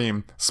all a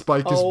dream.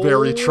 Spike is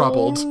very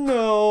troubled. Oh,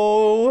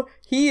 no.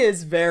 He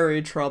is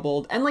very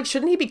troubled. And, like,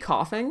 shouldn't he be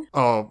coughing?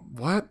 Oh,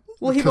 what?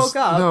 Well, he 'Cause- woke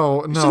up.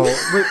 No.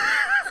 Wait,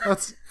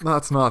 that's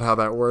not how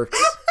that works.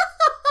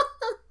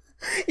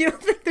 You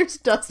don't think there's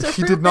dust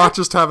everywhere? He did not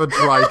just have a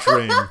dry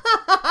dream.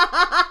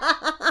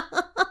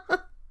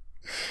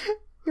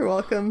 You're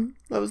welcome.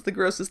 That was the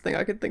grossest thing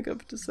I could think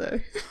of to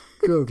say.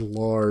 Good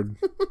lord.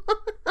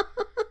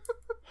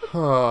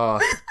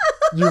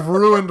 You've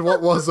ruined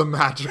what was a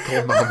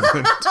magical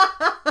moment.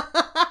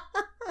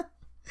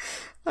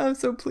 I'm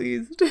so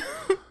pleased.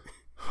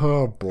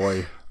 Oh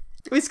boy.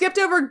 We skipped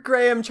over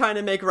Graham trying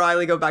to make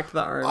Riley go back to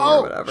the army or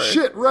Oh, whatever.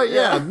 shit, right,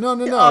 yeah. No.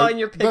 Oh, in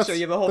your picture,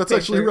 you have a whole That's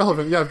picture. actually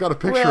relevant. Yeah, I've got a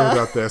picture Yeah.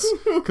 about this.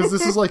 Because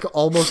this is like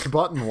almost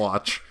button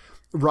watch.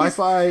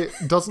 Ri-Fi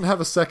doesn't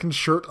have a second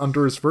shirt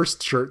under his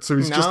first shirt, so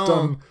he's just No.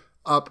 done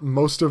up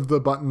most of the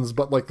buttons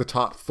but like the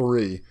top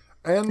 3.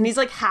 And he's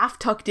like half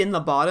tucked in the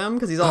bottom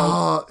because he's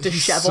all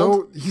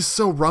disheveled. He's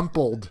so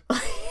rumpled.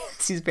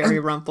 He's very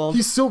rumpled.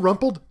 He's so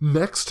rumpled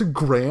next to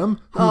Graham,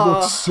 who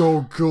looks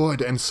so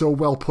good and so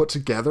well put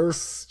together.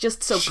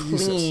 just so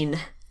Jesus. clean.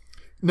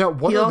 Now,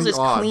 what He are has the just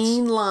odds?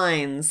 clean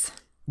lines.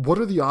 What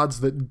are the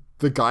odds that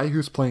the guy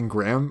who's playing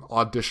Graham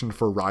auditioned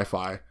for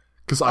Ri-Fi?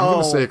 Because I'm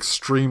going to say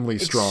extremely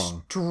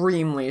strong.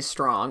 Extremely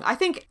strong. I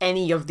think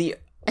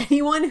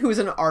anyone who's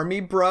an army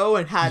bro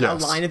and had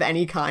Yes. a line of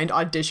any kind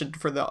auditioned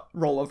for the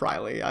role of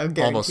Riley. I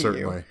guarantee Almost you.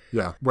 certainly.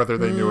 Yeah. Whether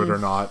they knew it or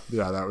not.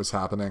 Yeah, that was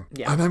happening.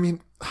 Yeah. And I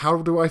mean, how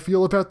do I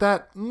feel about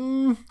that?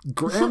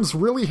 Graham's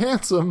really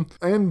handsome.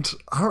 And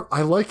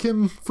I like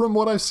him from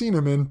what I've seen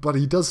him in, but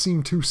he does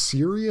seem too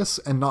serious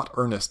and not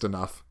earnest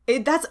enough.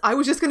 I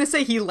was just going to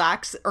say he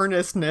lacks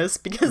earnestness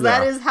because Yeah.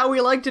 that is how we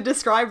like to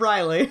describe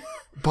Riley.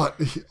 But,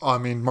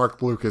 Mark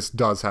Blucas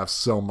does have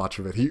so much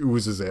of it. He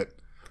oozes it.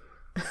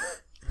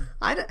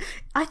 I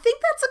think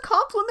that's a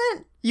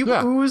compliment. You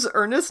Yeah. ooze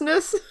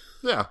earnestness.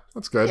 Yeah,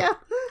 that's good. Yeah.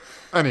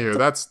 Anywho,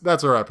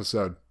 that's our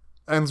episode.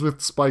 Ends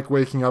with Spike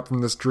waking up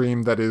from this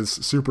dream that is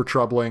super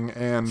troubling,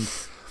 and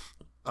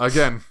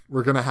again,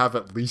 we're gonna have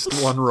at least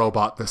one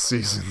robot this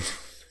season.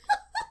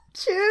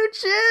 Choo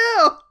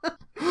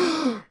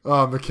choo.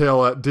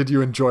 Michaela, did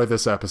you enjoy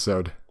this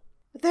episode?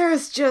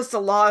 There's just a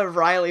lot of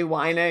Riley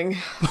whining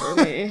for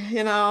me,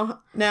 you know?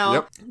 Now,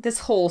 Yep. this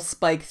whole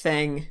Spike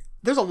thing,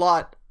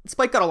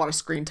 Spike got a lot of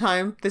screen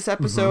time this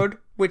episode,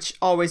 which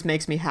always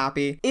makes me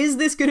happy. Is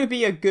this going to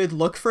be a good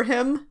look for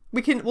him?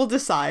 We'll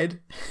decide.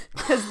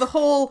 Because the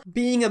whole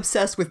being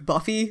obsessed with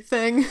Buffy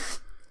thing,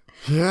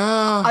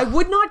 Yeah. I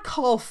would not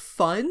call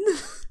fun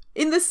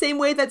in the same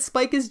way that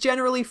Spike is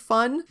generally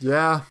fun.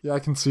 Yeah, I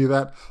can see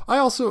that. I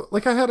also, I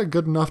had a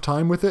good enough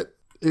time with it.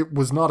 It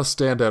was not a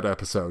standout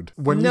episode.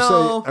 When you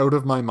No. say out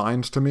of my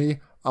mind to me,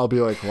 I'll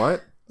be like,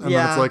 what? And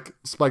Yeah. then it's like,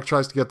 Spike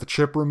tries to get the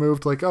chip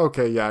removed. Like,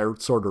 okay, yeah, I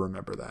sort of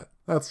remember that.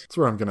 That's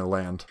where I'm going to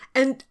land.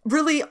 And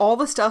really, all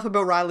the stuff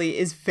about Riley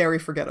is very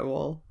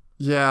forgettable.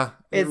 Yeah,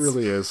 it It's-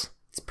 really is.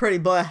 It's pretty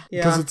blah.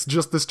 Because Yeah. it's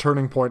just this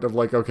turning point of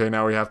like, okay,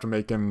 now we have to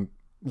make him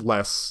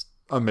less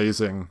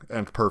amazing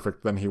and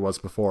perfect than he was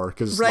before,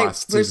 because Right,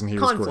 last there's season he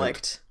was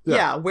conflict. great.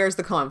 Yeah, where's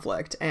the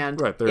conflict? And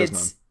Right, there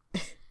is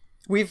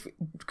we've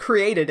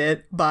created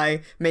it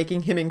by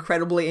making him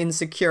incredibly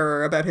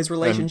insecure about his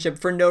relationship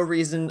for no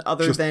reason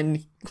other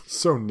than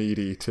So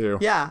needy too.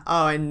 yeah.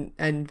 Oh,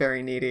 and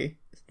very needy.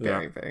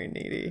 Very, very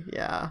needy.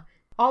 Yeah.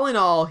 All in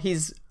all,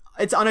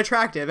 it's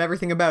unattractive.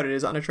 Everything about it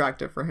is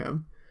unattractive for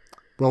him.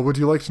 Well, would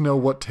you like to know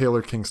what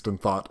Taylor Kingston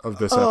thought of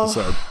this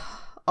episode?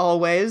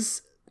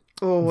 Always.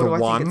 Oh, what The do I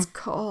one? think it's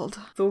called?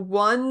 The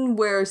one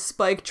where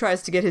Spike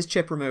tries to get his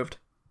chip removed.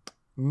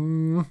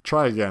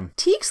 Try again.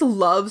 Teeks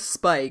loves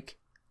Spike.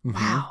 Mm-hmm.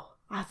 Wow.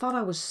 I thought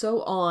I was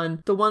so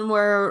on. The one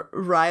where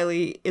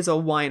Riley is a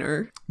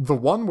whiner. The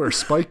one where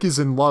Spike is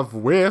in love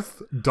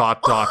with ...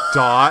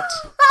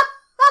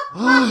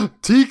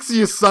 Teeks,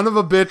 you son of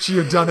a bitch,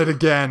 you've done it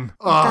again.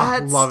 Oh,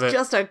 That's love it.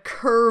 just a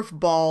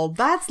curveball.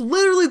 That's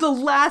literally the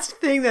last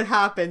thing that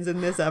happens in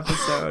this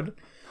episode.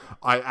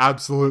 I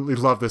absolutely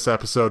love this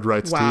episode,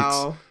 writes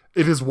Wow.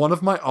 Teeks. It is one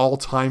of my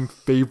all-time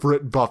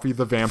favorite Buffy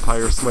the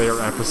Vampire Slayer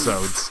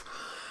episodes.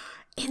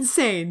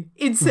 Insane.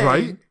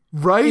 Right?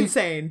 Right?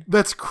 Insane.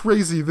 That's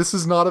crazy. This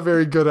is not a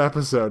very good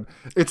episode.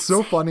 It's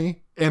so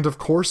funny. And of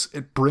course,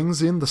 it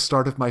brings in the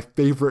start of my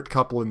favorite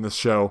couple in this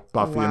show,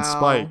 Buffy and Wow,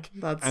 Spike.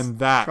 that's and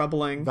that,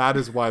 troubling. That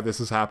is why this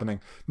is happening.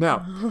 Now,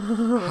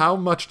 how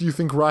much do you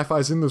think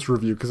Ri-Fi's in this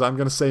review? Because I'm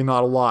going to say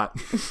not a lot.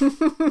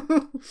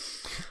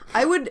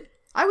 I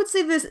would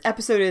say this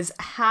episode is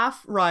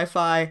half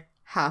Ri-Fi,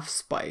 half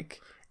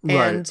Spike. And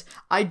Right.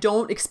 I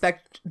don't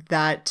expect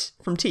that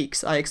from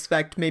Teeks. I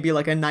expect maybe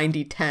like a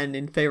 90-10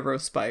 in favor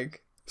of Spike.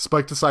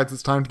 Spike decides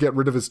it's time to get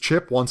rid of his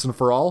chip once and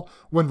for all.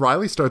 When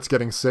Riley starts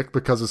getting sick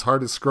because his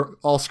heart is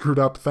all screwed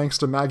up thanks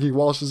to Maggie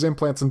Walsh's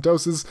implants and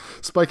doses,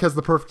 Spike has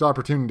the perfect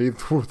opportunity.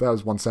 Whew, that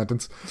was one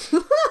sentence.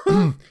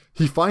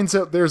 He finds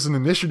out there's an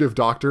initiative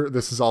doctor,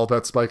 this is all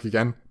about Spike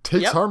again,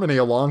 takes Yep. Harmony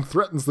along,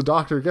 threatens the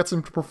doctor, gets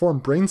him to perform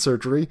brain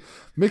surgery,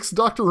 makes the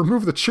doctor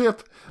remove the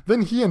chip,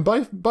 then he and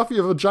Buffy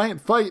have a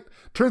giant fight.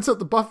 Turns out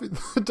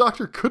the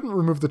doctor couldn't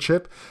remove the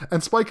chip,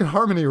 and Spike and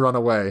Harmony run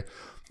away.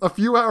 A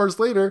few hours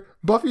later,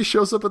 Buffy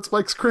shows up at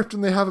Spike's crypt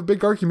and they have a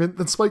big argument.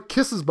 Then Spike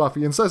kisses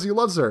Buffy and says he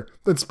loves her.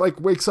 Then Spike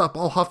wakes up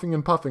all huffing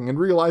and puffing and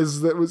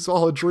realizes that it was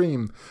all a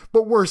dream.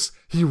 But worse,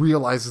 he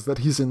realizes that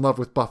he's in love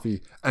with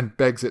Buffy and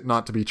begs it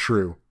not to be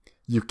true.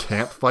 You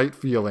can't fight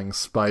feelings,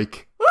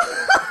 Spike.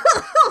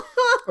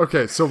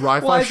 Okay, so Ri-Fi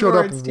Wise showed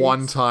words, up Teeks.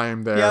 one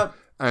time there. Yep.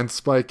 And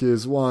Spike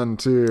is 1,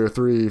 2,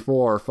 3,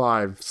 4,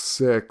 5,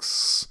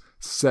 6,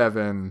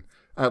 7...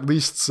 At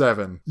least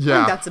 7. I Yeah.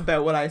 think that's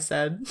about what I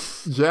said.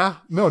 Yeah.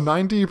 No,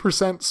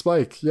 90%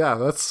 Spike. Yeah,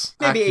 that's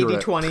Maybe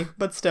accurate. 80-20,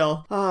 but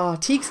still. Oh,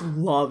 Teeks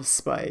loves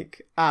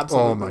Spike.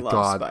 Absolutely Oh my loves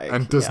god. Spike.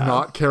 And does Yeah.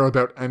 not care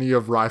about any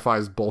of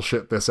Ri-Fi's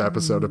bullshit this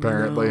episode,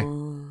 apparently.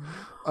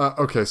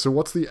 Okay, so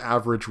what's the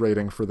average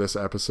rating for this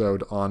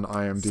episode on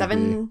IMDb?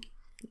 7,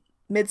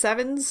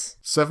 mid-sevens?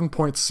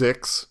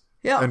 7.6.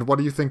 Yeah. And what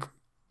do you think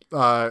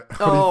what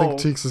do you think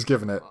Teeks has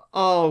given it?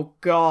 Oh,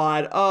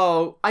 God.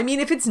 Oh, I mean,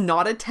 if it's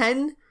not a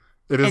 10...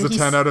 It is and a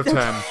 10 out of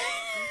 10.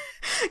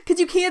 Because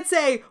you can't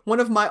say one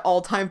of my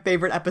all-time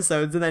favorite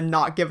episodes and then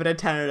not give it a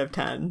 10 out of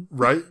 10.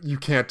 Right? You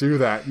can't do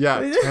that.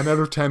 Yeah, 10 out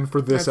of 10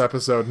 for this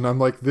episode. And I'm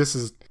like, this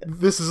is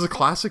a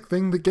classic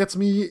thing that gets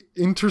me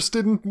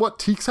interested in what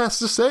Teeks has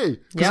to say.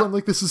 Because Yep. I'm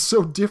like, this is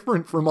so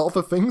different from all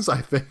the things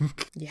I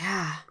think.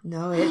 Yeah.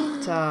 No, it...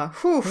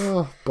 whew.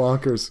 Oh,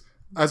 bonkers.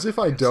 As if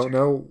I don't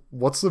know,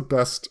 what's the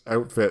best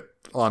outfit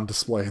on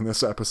display in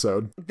this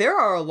episode? There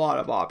are a lot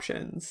of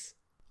options.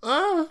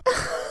 Ah,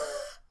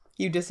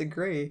 You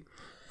disagree.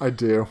 I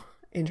do.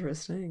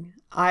 Interesting.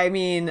 I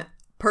mean,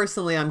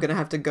 personally, I'm gonna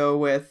have to go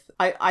with...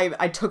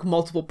 I took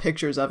multiple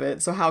pictures of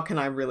it, so how can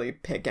I really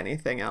pick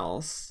anything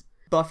else?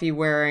 Buffy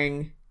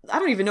wearing... I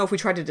don't even know if we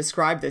tried to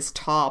describe this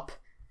top.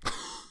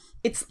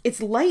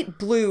 It's light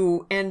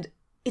blue, and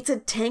it's a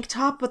tank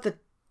top, but the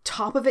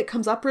top of it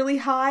comes up really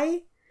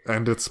high.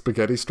 And it's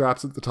spaghetti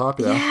straps at the top,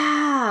 yeah.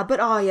 Yeah, but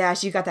oh yeah,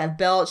 she got that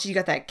belt, she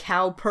got that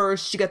cow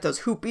purse, she got those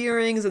hoop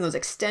earrings and those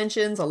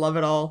extensions. I love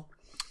it all.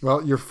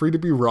 Well, you're free to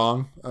be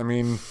wrong. I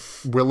mean,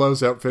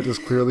 Willow's outfit is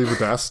clearly the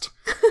best.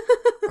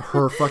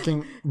 Her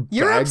fucking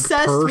You're bag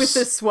obsessed purse, with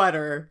this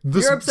sweater.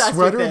 this You're obsessed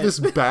sweater, with it. this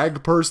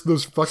bag purse,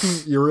 those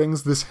fucking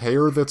earrings, this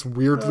hair that's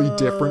weirdly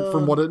different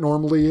from what it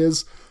normally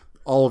is.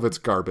 All of it's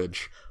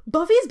garbage.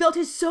 Buffy's belt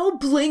is so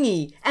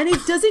blingy, and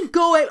it doesn't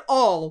go at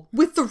all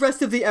with the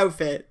rest of the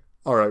outfit.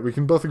 All right, we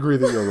can both agree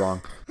that you're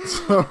wrong.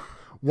 So,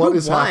 what Who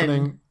is won?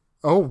 happening?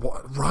 Oh,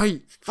 what?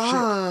 Right. Shit.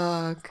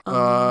 Fuck.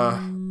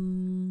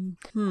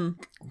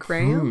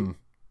 Graham?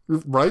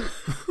 Right?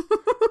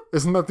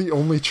 Isn't that the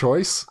only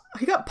choice?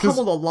 He got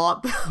pummeled a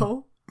lot,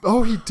 though.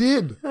 Oh, he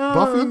did.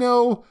 Buffy,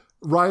 no.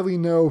 Riley,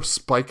 no.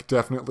 Spike,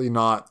 definitely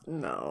not.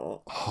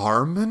 No.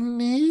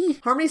 Harmony?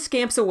 Harmony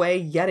scamps away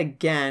yet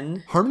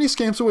again. Harmony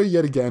scamps away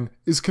yet again,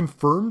 is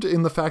confirmed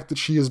in the fact that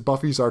she is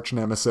Buffy's arch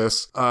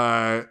nemesis.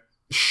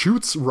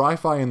 shoots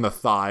Ri-Fi in the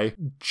thigh,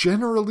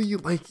 generally,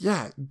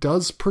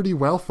 does pretty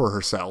well for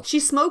herself. She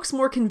smokes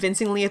more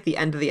convincingly at the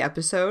end of the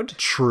episode.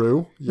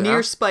 True, yeah.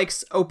 Near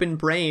Spike's open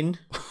brain,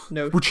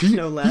 no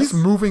less. He's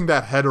moving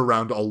that head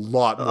around a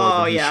lot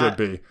more than he should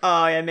be.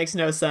 Oh, yeah, it makes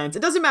no sense.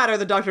 It doesn't matter,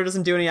 the doctor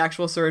doesn't do any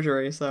actual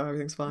surgery, so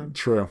everything's fine.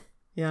 True.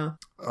 Yeah.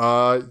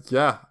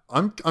 Yeah,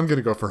 I'm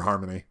gonna go for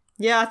Harmony.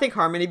 Yeah, I think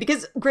Harmony,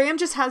 because Graham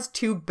just has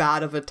too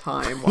bad of a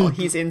time while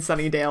he's in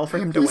Sunnydale for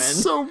him to win.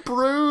 He's so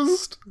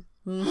bruised.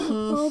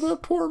 Oh,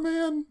 that poor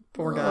man.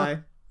 Poor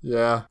guy.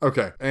 Yeah.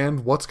 Okay.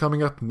 And what's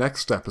coming up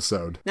next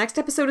episode? Next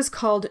episode is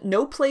called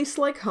No Place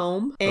Like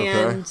Home,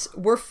 and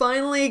we're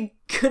finally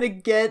gonna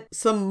get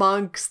some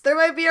monks. There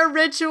might be a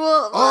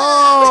ritual.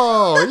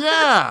 Oh,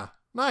 yeah.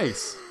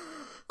 Nice.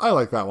 I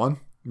like that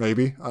one.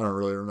 Maybe. I don't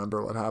really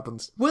remember what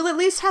happens. We'll at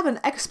least have an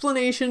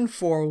explanation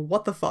for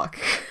what the fuck.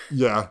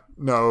 Yeah.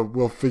 No,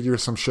 we'll figure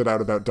some shit out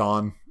about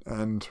Dawn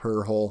and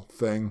her whole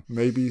thing.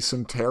 Maybe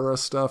some Terra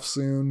stuff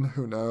soon.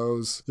 Who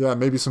knows? Yeah,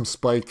 maybe some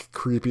Spike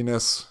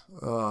creepiness.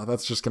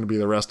 That's just going to be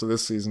the rest of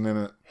this season,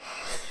 isn't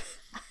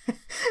it?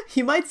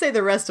 You might say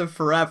the rest of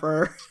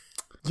forever.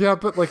 Yeah,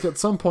 but at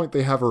some point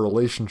they have a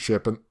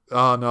relationship and...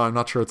 Oh, no, I'm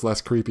not sure it's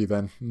less creepy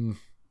then.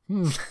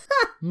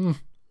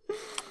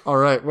 All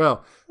right,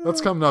 well,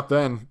 that's coming up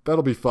then.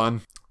 That'll be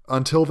fun.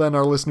 Until then,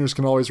 our listeners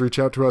can always reach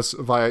out to us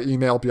via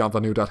email,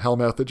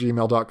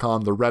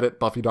 bienvenue.hellmouth@gmail.com, the Reddit,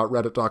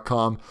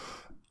 buffy.reddit.com,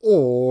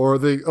 or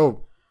they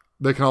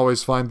can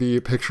always find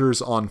the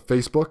pictures on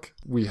Facebook.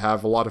 We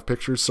have a lot of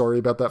pictures, sorry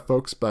about that,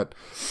 folks, but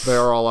they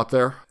are all up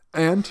there.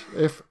 And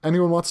if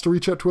anyone wants to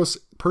reach out to us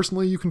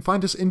personally, you can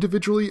find us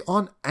individually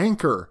on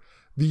Anchor,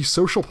 the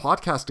social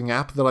podcasting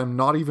app that I'm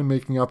not even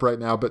making up right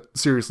now, but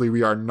seriously,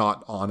 we are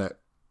not on it.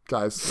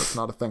 Guys, that's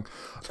not a thing.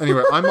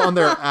 Anyway, I'm on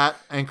there at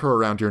Anchor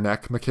Around Your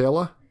Neck.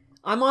 Michaela?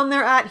 I'm on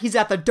there at He's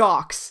at the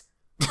Docks.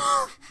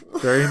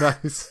 Very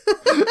nice.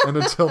 And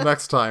until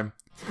next time,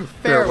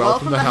 farewell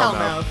from the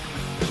Hellmouth.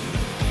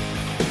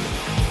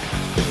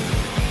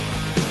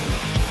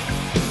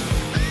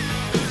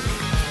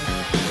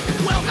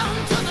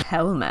 Welcome to the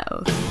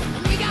Hellmouth.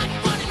 We got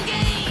fun and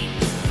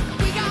games.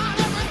 We got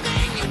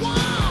everything you want.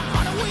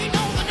 How do we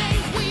know the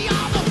names? We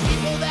are the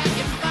people that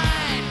can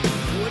find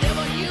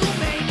whatever you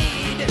may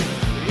need.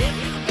 If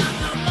you got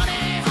the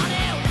money,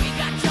 honey, we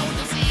got your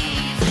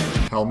disease.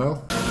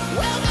 Hellmouth?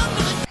 Welcome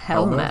to the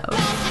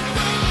Hellmouth.